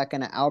portfolio, is that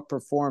going to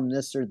outperform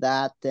this or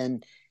that,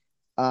 than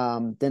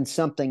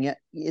something that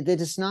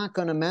is not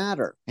going to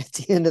matter at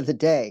the end of the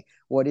day.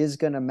 What is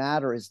going to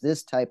matter is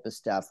this type of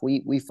stuff.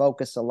 We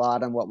focus a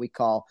lot on what we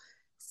call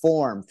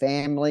form,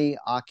 family,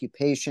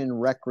 occupation,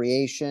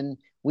 recreation.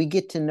 We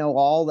get to know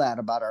all that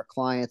about our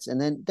clients.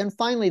 And then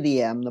finally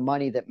the M, the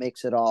money that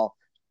makes it all.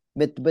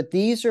 But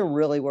these are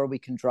really where we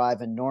can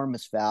drive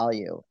enormous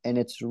value. And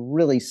it's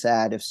really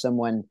sad if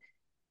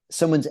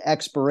someone's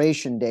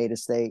expiration date,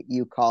 as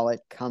you call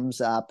it,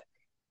 comes up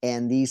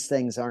and these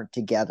things aren't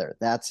together.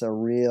 That's a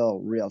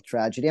real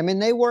tragedy. I mean,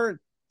 there'll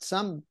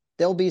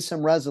be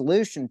some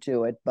resolution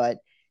to it, but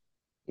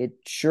it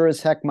sure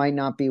as heck might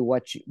not be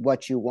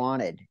what you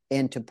wanted.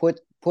 And to put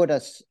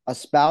a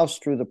spouse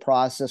through the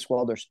process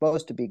while they're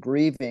supposed to be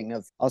grieving,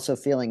 of also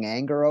feeling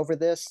anger over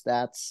this,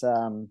 that's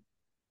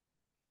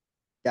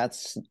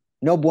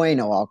no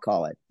bueno, I'll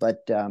call it.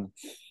 But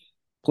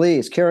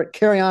please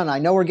carry on. I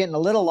know we're getting a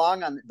little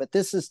long on it, but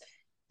this is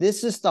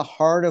the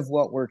heart of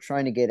what we're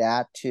trying to get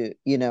at,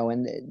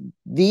 and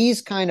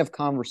these kind of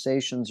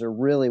conversations are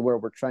really where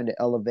we're trying to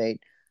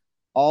elevate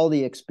all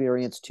the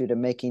experience to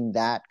making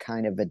that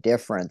kind of a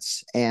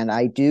difference. And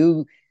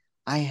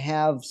I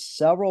have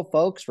several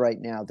folks right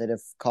now that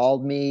have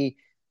called me.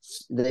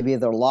 They've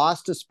either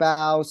lost a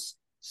spouse,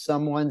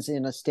 someone's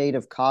in a state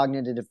of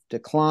cognitive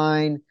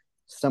decline,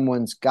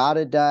 someone's got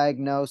a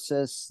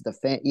diagnosis,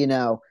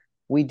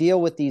 we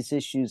deal with these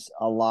issues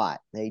a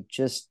lot. They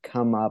just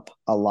come up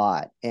a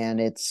lot.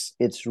 And it's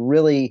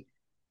really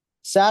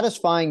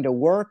satisfying to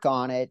work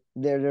on it.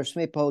 There's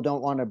some people who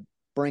don't want to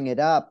bring it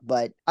up,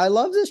 but I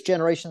love this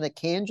generation that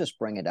can just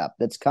bring it up.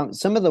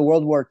 Some of the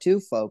World War II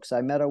folks.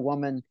 I met a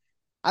woman.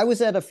 I was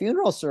at a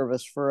funeral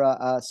service for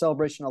a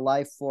celebration of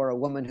life for a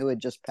woman who had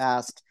just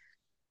passed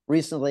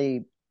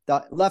recently,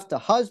 left a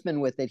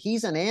husband with it.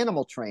 He's an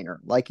animal trainer.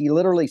 Like, he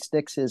literally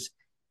sticks his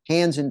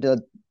hands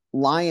into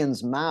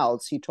lions'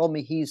 mouths. He told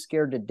me he's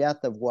scared to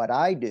death of what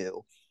I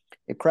do.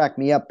 It cracked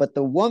me up. But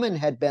the woman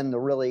had been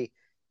the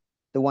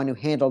one who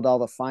handled all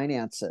the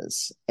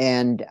finances.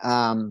 And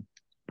that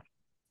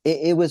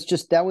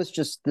was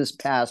just this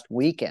past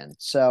weekend.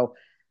 So,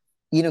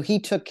 he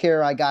took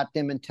care. I got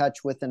them in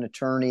touch with an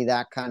attorney,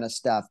 that kind of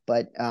stuff.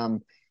 But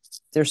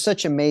there's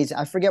such amazing,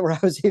 I forget where I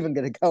was even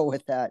going to go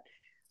with that,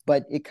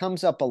 but it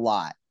comes up a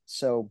lot.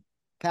 So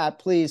Pat,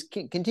 please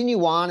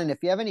continue on. And if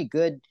you have any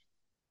good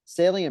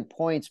salient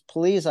points,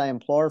 please, I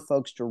implore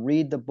folks to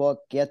read the book,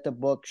 get the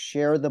book,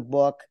 share the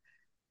book.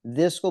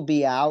 This will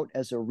be out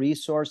as a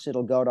resource.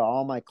 It'll go to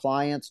all my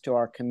clients, to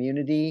our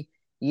community.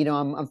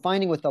 I'm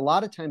finding with a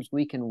lot of times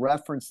we can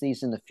reference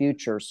these in the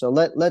future. So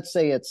let's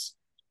say it's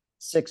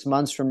 6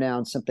 months from now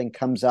and something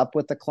comes up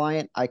with the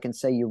client, I can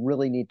say, you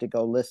really need to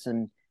go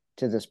listen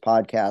to this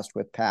podcast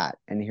with Pat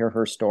and hear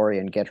her story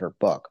and get her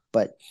book.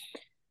 But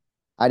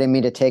I didn't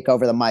mean to take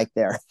over the mic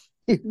there.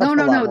 No,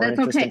 that's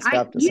okay.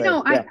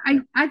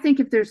 I think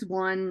if there's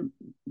one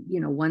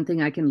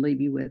thing I can leave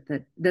you with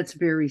that's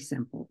very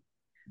simple.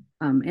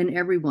 And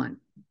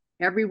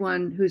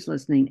everyone who's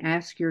listening,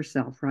 ask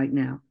yourself right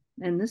now,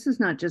 and this is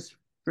not just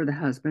for the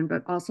husband,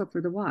 but also for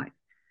the wife,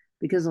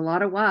 because a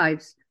lot of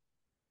wives,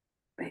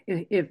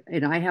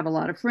 and I have a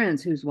lot of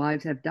friends whose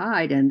wives have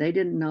died and they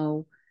didn't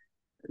know,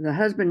 the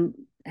husband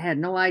had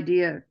no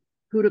idea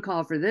who to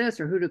call for this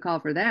or who to call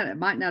for that. It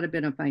might not have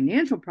been a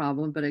financial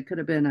problem, but it could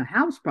have been a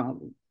house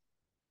problem.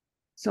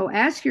 So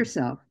ask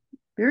yourself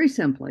very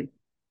simply,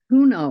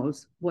 who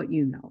knows what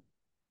you know?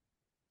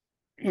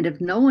 And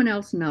if no one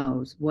else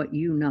knows what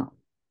you know,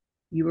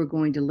 you are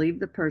going to leave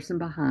the person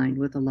behind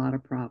with a lot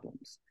of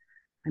problems.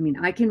 I mean,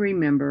 I can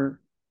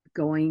remember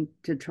going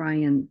to try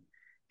and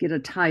get a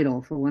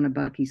title for one of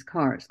Bucky's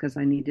cars because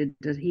I needed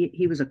to,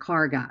 he was a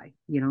car guy.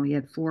 He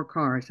had 4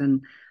 cars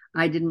and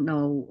I didn't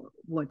know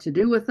what to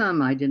do with them.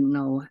 I didn't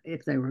know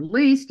if they were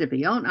leased, if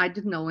he owned, I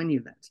didn't know any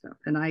of that stuff.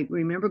 And I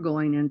remember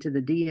going into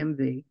the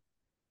DMV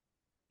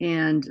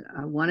and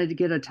I wanted to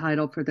get a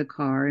title for the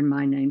car in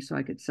my name so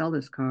I could sell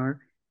this car.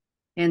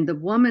 And the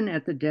woman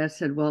at the desk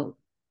said, well,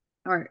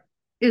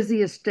 is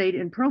the estate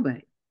in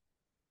probate?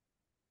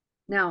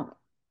 Now,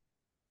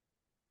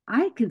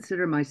 I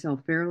consider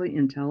myself fairly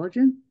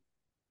intelligent.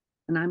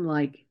 And I'm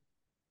like,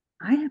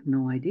 I have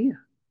no idea.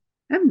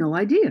 I have no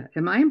idea.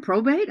 Am I in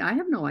probate? I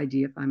have no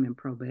idea if I'm in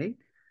probate.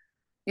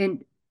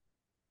 And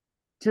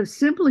to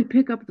simply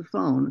pick up the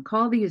phone,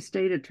 call the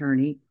estate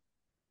attorney,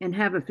 and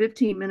have a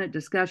 15-minute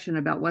discussion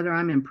about whether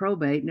I'm in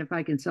probate and if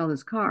I can sell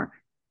this car,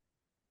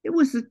 it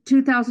was a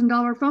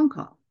 $2,000 phone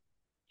call.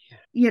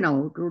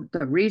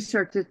 The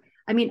research.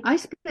 I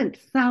spent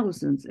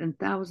thousands and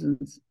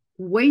thousands,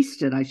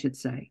 wasted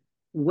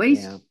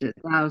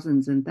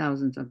thousands and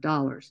thousands of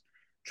dollars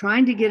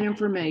trying to get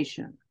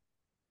information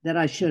that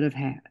I should have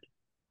had,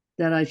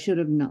 that I should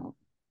have known,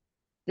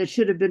 that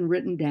should have been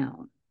written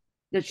down,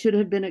 that should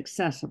have been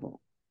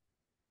accessible.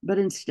 But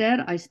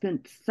instead, I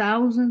spent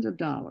thousands of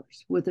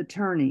dollars with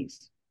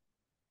attorneys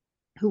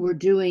who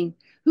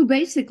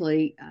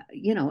basically,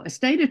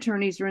 estate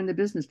attorneys are in the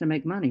business to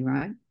make money,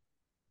 right?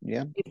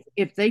 Yeah.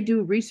 If they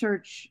do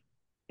research,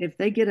 if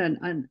they get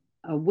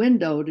a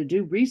window to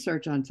do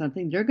research on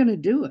something, they're going to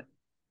do it.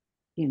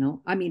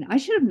 I mean, I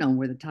should have known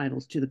where the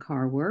titles to the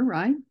car were,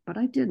 right? But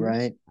I didn't.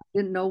 Right. I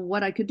didn't know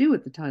what I could do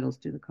with the titles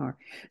to the car.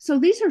 So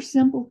these are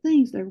simple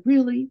things. They're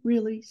really,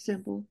 really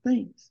simple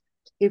things.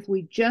 If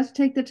we just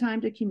take the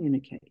time to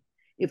communicate,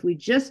 if we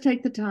just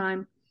take the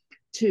time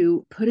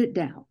to put it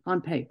down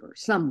on paper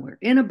somewhere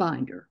in a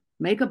binder,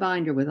 make a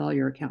binder with all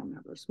your account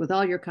numbers, with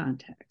all your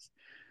contacts,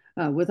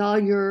 with all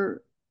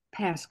your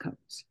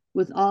passcodes,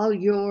 with all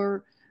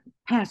your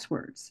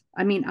passwords.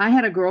 I mean, I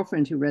had a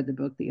girlfriend who read the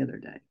book the other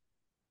day,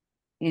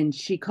 and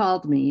she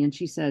called me and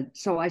she said,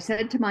 so I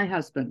said to my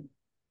husband,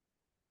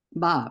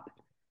 Bob,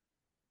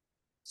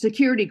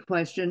 security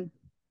question,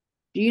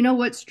 do you know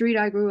what street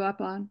I grew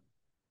up on?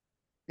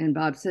 And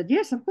Bob said,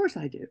 yes, of course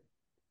I do.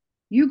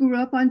 You grew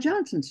up on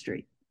Johnson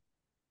Street.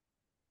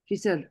 She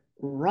said,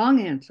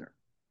 wrong answer.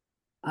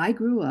 I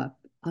grew up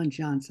on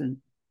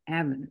Johnson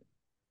Avenue.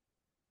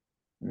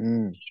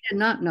 Mm. He did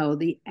not know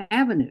the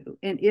avenue.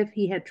 And if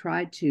he had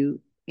tried to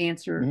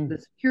answer the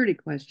security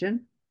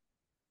question,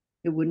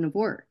 it wouldn't have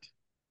worked.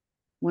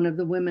 One of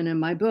the women in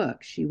my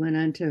book, she went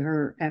into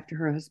her after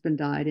her husband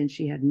died and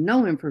she had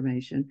no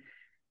information.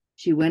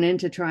 She went in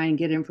to try and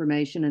get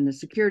information. And the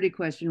security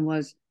question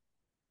was,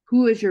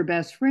 who is your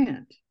best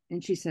friend?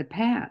 And she said,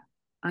 Pat,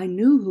 I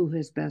knew who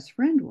his best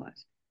friend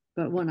was.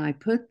 But when I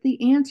put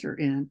the answer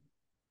in,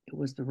 it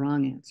was the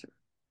wrong answer.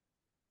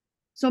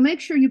 So make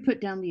sure you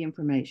put down the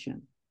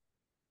information.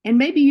 And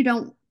maybe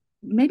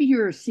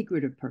you're a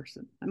secretive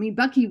person. I mean,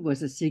 Bucky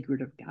was a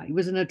secretive guy. He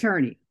was an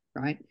attorney,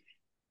 right?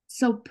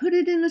 So put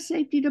it in a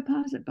safety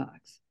deposit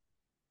box.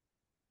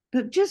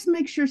 But just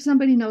make sure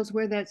somebody knows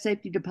where that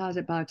safety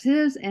deposit box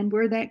is and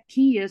where that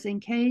key is in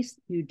case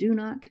you do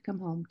not come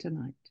home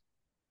tonight.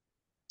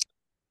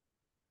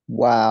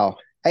 Wow.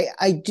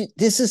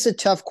 This is a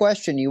tough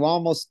question. You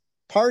almost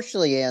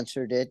partially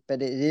answered it,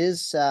 but it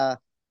is,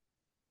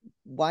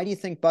 why do you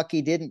think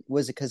Bucky didn't?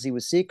 Was it because he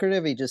was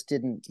secretive? He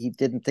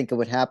didn't think it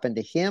would happen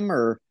to him,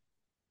 or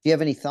do you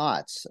have any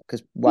thoughts?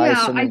 Because why is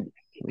someone,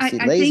 was he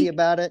lazy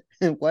about it?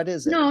 What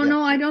is it?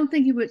 No, I don't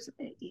think he was.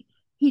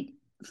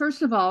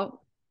 First of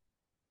all,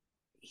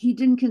 he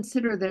didn't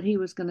consider that he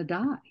was going to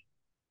die.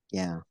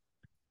 Yeah.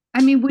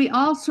 I mean, we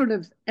all sort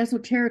of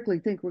esoterically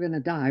think we're going to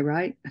die,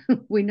 right?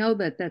 We know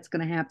that that's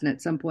going to happen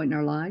at some point in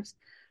our lives,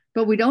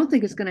 but we don't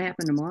think it's going to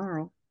happen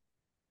tomorrow.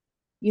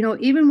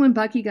 Even when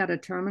Bucky got a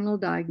terminal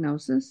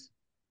diagnosis,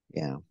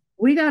 yeah,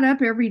 we got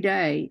up every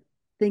day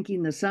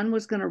thinking the sun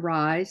was going to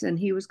rise and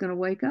he was going to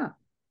wake up.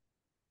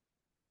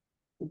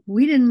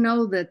 We didn't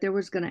know that there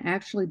was going to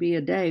actually be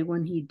a day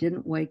when he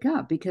didn't wake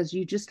up, because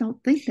you just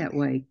don't think that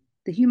way.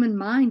 The human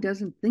mind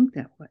doesn't think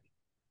that way,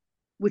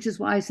 which is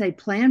why I say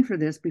plan for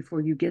this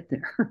before you get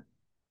there.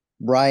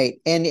 Right.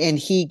 And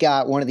he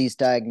got one of these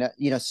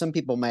some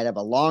people might have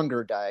a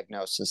longer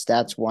diagnosis.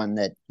 That's one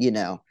that,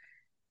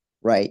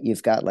 right,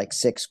 you've got like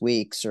 6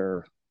 weeks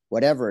or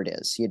whatever it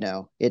is,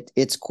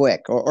 it's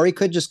quick. Or he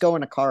could just go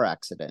in a car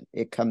accident.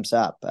 It comes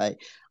up.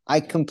 I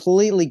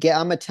completely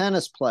I'm a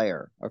tennis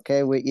player.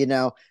 Okay.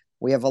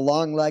 We have a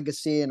long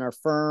legacy in our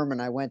firm,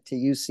 and I went to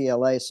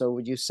UCLA. So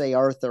would you say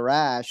Arthur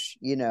Ashe,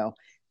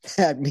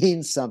 that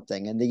means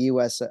something in the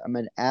US. I'm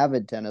an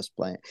avid tennis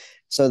player.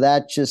 So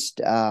that just,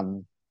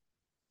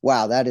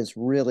 wow, that is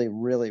really,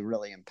 really,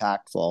 really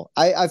impactful.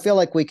 I feel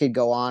like we could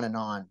go on and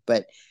on,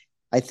 but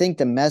I think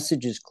the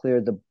message is clear.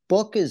 The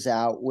book is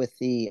out with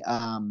the,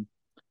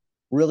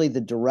 really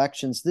the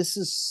directions. This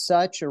is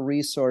such a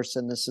resource,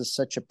 and this is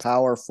such a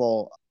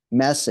powerful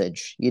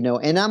message,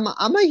 and I'm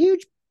a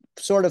huge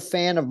sort of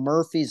fan of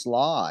Murphy's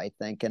Law, I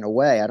think, in a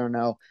way. I don't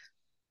know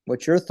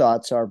what your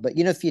thoughts are, but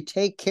if you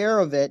take care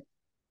of it,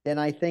 then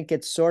I think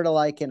it's sort of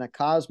like, in a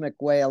cosmic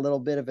way, a little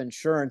bit of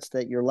insurance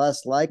that you're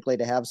less likely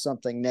to have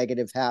something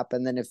negative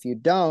happen than if you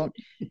don't.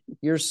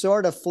 You're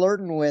sort of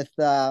flirting with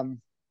the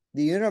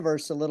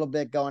universe a little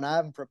bit, going, I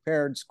haven't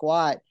prepared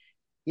squat.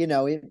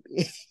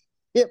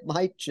 It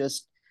might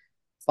just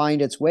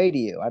find its way to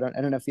you. I don't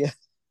know if you have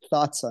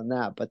thoughts on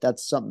that, but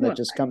that's something that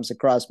just comes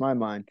across my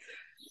mind.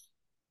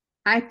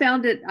 I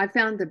found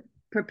the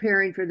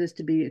preparing for this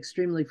to be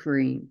extremely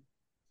freeing.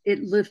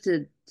 It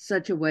lifted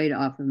such a weight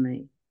off of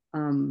me.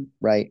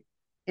 Right.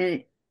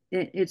 And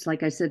it's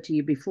like I said to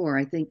you before,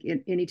 I think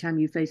anytime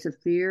you face a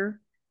fear,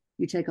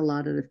 you take a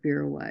lot of the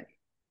fear away.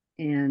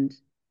 And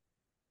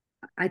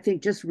I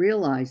think just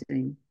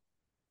realizing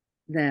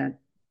that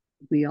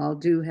we all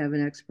do have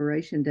an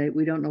expiration date.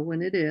 We don't know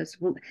when it is.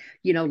 Well,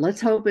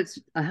 let's hope it's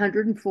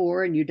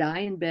 104 and you die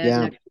in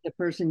bed next to the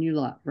person you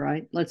love,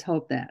 right? Let's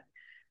hope that.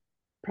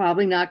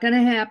 Probably not going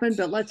to happen,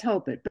 but let's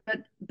hope it.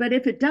 But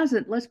if it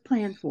doesn't, let's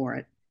plan for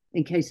it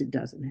in case it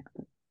doesn't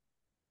happen.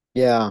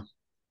 Yeah.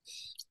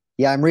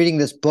 Yeah, I'm reading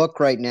this book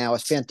right now.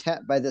 It's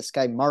fantastic, by this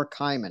guy, Mark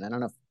Hyman. I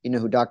don't know if you know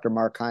who Dr.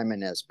 Mark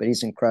Hyman is, but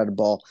he's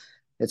incredible.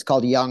 It's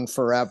called Young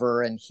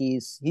Forever, and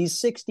he's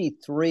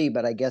 63,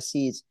 but I guess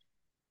he's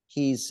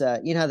you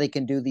know how they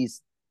can do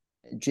these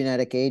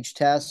genetic age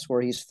tests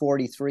where he's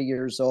 43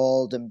 years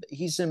old, and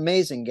he's an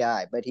amazing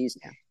guy, but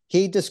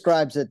he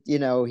describes it,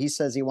 he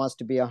says he wants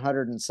to be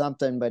 100 and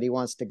something, but he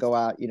wants to go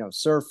out,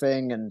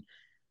 surfing and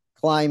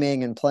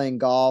climbing and playing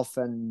golf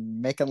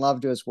and making love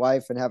to his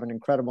wife and have an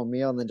incredible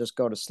meal and then just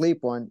go to sleep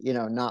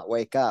not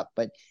wake up.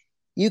 But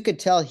you could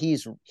tell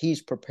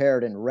he's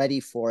prepared and ready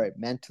for it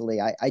mentally.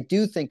 I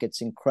do think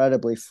it's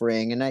incredibly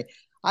freeing. And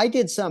I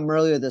did something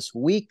earlier this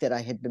week that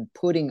I had been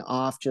putting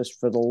off just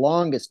for the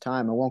longest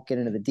time. I won't get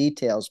into the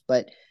details,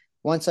 but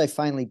once I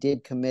finally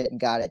did commit and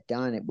got it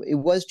done, it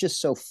was just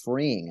so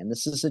freeing. And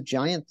this is a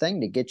giant thing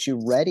to get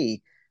you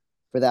ready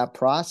for that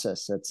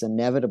process that's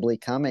inevitably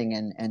coming,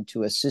 and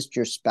to assist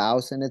your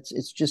spouse. And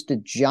it's just a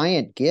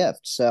giant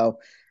gift. So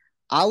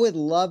I would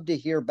love to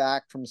hear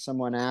back from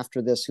someone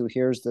after this who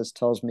hears this,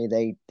 tells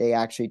me they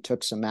actually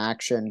took some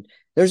action.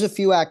 There's a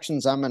few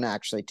actions I'm going to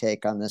actually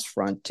take on this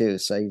front too.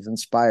 So you've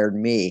inspired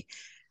me.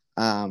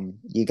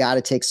 You got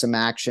to take some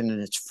action,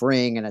 and it's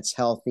freeing and it's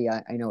healthy.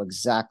 I know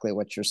exactly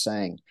what you're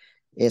saying.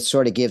 It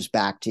sort of gives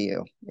back to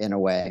you in a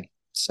way.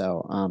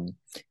 So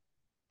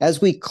as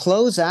we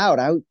close out,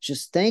 I would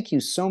just thank you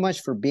so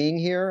much for being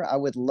here. I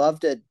would love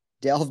to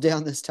delve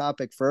down this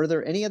topic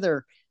further. Any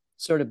other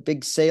sort of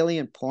big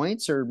salient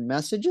points or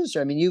messages?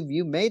 I mean,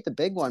 you made the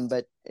big one,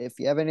 but if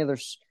you have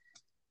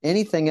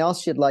anything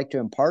else you'd like to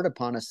impart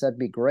upon us, that'd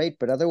be great.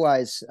 But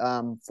otherwise,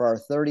 for our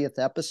 30th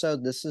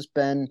episode, this has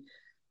been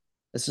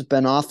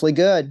awfully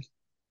good.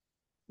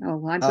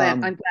 Oh, I'm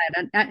glad. I'm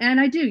glad. And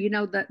I do,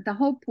 the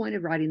whole point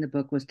of writing the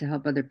book was to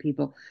help other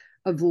people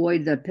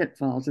avoid the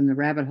pitfalls and the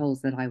rabbit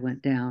holes that I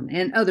went down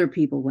and other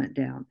people went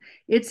down.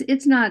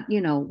 It's not,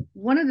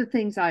 one of the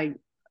things I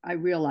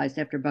realized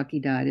after Bucky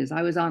died is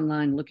I was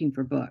online looking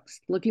for books,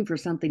 looking for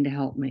something to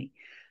help me.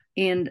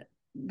 And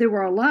there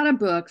were a lot of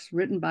books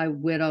written by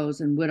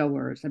widows and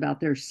widowers about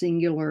their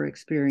singular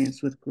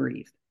experience with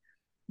grief.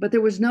 But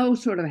there was no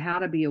sort of how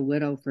to be a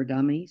widow for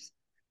dummies.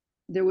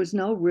 There was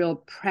no real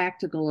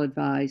practical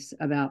advice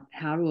about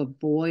how to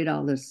avoid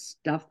all this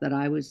stuff that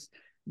I was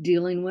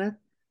dealing with.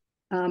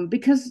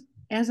 Because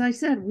as I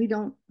said, we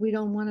don't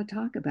want to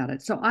talk about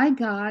it. So I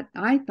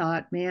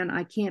thought, man,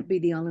 I can't be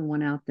the only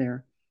one out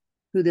there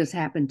who this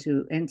happened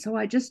to. And so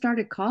I just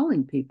started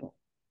calling people.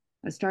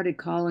 I started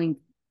calling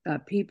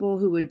people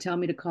who would tell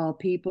me to call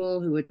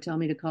people who would tell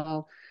me to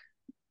call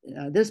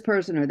this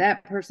person or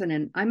that person.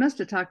 And I must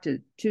have talked to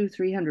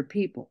 200-300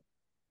 people.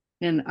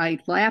 And I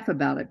laugh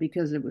about it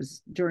because it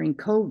was during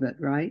COVID,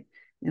 right?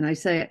 And I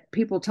say,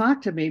 people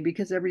talk to me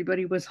because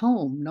everybody was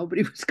home.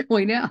 Nobody was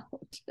going out.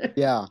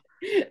 Yeah.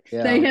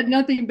 They had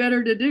nothing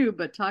better to do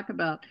but talk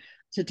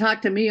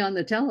to me on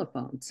the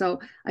telephone. So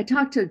I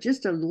talked to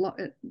just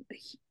a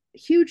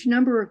huge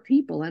number of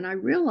people. And I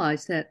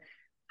realized that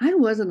I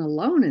wasn't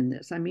alone in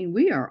this. I mean,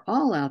 we are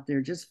all out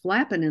there just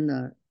flapping in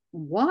the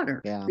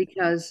water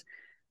because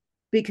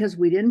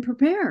we didn't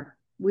prepare.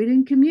 We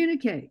didn't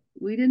communicate.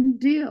 We didn't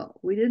deal.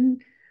 We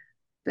didn't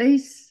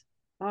face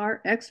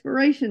our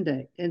expiration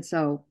date. And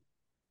so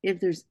if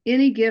there's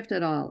any gift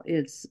at all,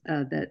 it's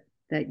that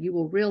you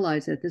will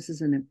realize that this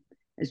is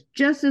it's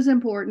just as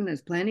important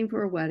as planning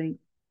for a wedding,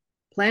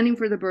 planning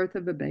for the birth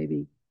of a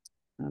baby,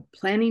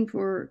 planning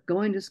for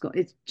going to school.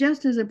 It's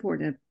just as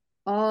important as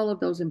all of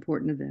those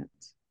important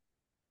events.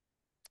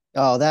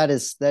 Oh, that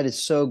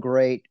is so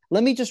great.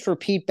 Let me just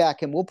repeat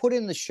back, and we'll put it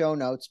in the show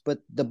notes, but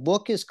the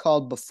book is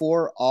called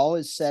Before All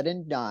Is Said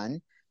and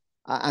Done.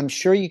 I'm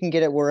sure you can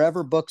get it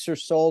wherever books are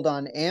sold.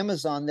 On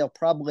Amazon. They'll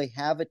probably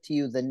have it to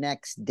you the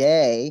next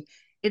day.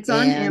 It's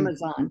on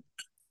Amazon.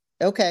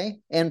 Okay.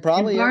 And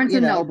probably Barnes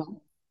and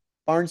Noble.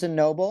 Barnes and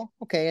Noble.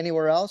 Okay.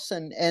 Anywhere else?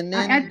 And then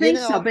I think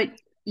so, but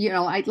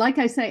like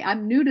I say,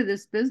 I'm new to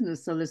this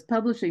business, so this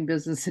publishing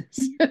business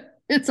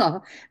that's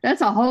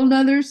a whole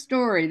nother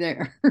story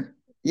there.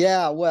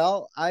 Yeah,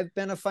 well, I've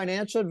been a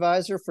financial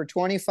advisor for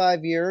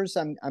 25 years.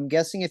 I'm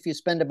guessing if you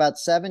spend about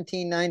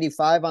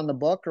 $17.95 on the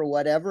book or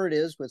whatever it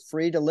is with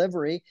free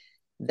delivery,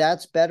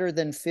 that's better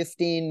than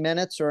 15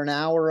 minutes or an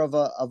hour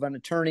of an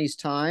attorney's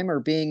time or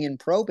being in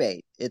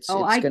probate. It's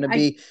going to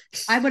be.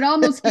 I would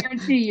almost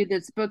guarantee you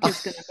this book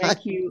is going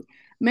to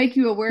make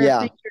you aware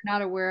of things you're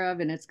not aware of,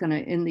 and it's going to,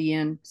 in the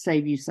end,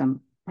 save you some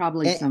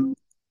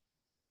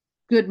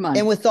good money.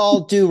 And with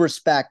all due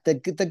respect, the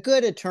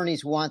good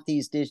attorneys want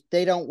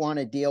they don't want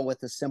to deal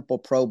with a simple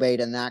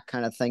probate and that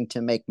kind of thing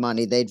to make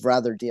money. They'd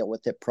rather deal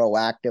with it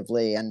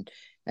proactively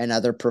and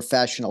other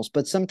professionals.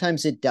 But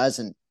sometimes it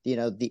doesn't,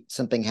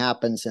 something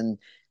happens and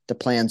the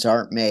plans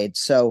aren't made.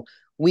 So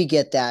we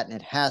get that, and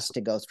it has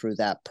to go through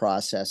that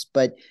process.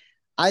 But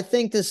I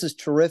think this is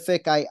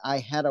terrific. I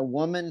had a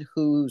woman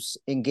who's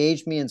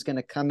engaged me and is going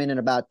to come in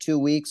about 2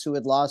 weeks who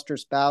had lost her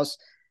spouse.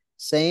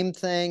 Same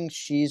thing.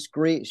 She's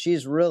great.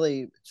 It's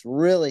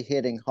really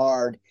hitting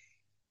hard.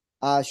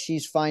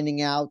 She's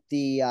finding out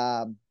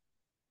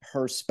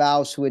her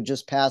spouse who had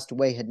just passed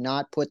away had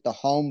not put the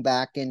home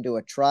back into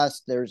a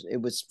trust.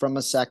 It was from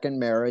a second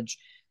marriage.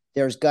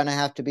 There's going to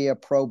have to be a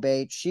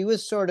probate. She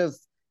was sort of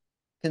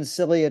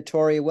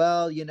conciliatory.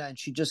 Well, and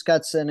she just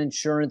got an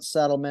insurance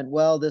settlement.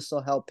 Well, this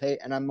will help pay.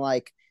 And I'm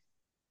like,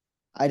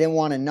 I didn't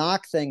want to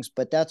knock things,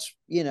 but that's,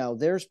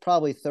 there's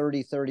probably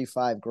 30,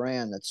 35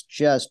 grand that's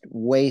just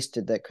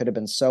wasted that could have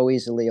been so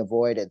easily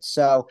avoided.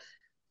 So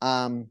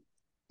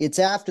it's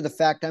after the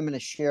fact. I'm going to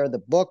share the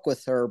book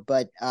with her,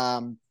 but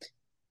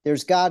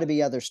there's got to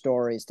be other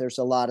stories. There's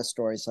a lot of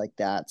stories like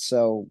that.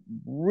 So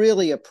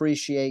really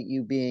appreciate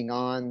you being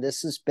on.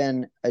 This has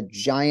been a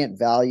giant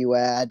value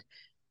add.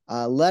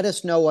 Let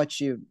us know what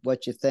you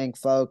think,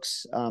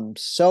 folks.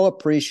 So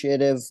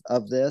appreciative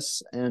of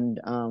this. And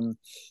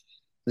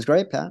it was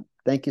great, Pat.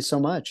 Thank you so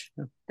much.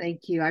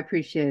 Thank you. I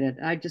appreciate it.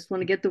 I just want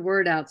to get the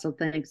word out. So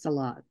thanks a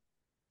lot.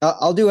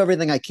 I'll do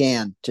everything I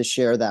can to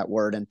share that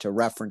word and to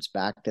reference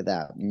back to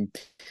that. And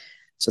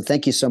so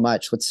thank you so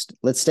much.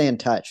 Let's stay in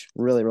touch.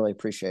 Really, really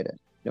appreciate it.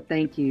 Yep.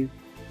 Thank you.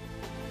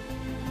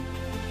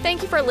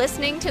 Thank you for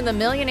listening to the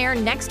Millionaire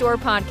Next Door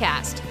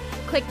podcast.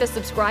 Click the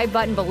subscribe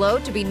button below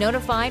to be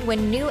notified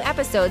when new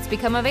episodes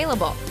become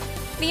available.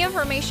 The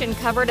information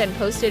covered and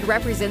posted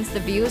represents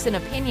the views and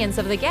opinions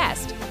of the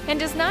guest and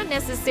does not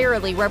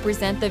necessarily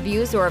represent the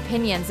views or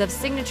opinions of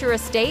Signature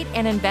Estate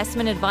and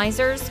Investment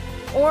Advisors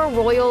or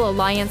Royal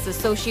Alliance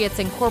Associates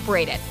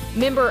Incorporated,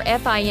 member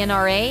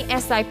FINRA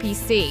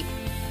SIPC.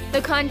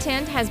 The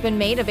content has been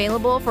made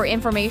available for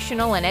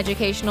informational and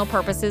educational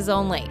purposes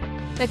only.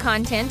 The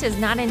content is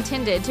not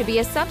intended to be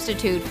a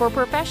substitute for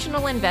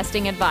professional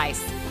investing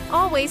advice.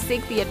 Always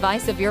seek the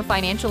advice of your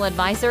financial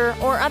advisor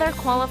or other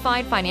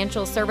qualified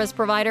financial service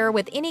provider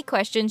with any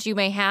questions you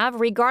may have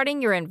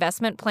regarding your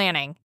investment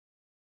planning.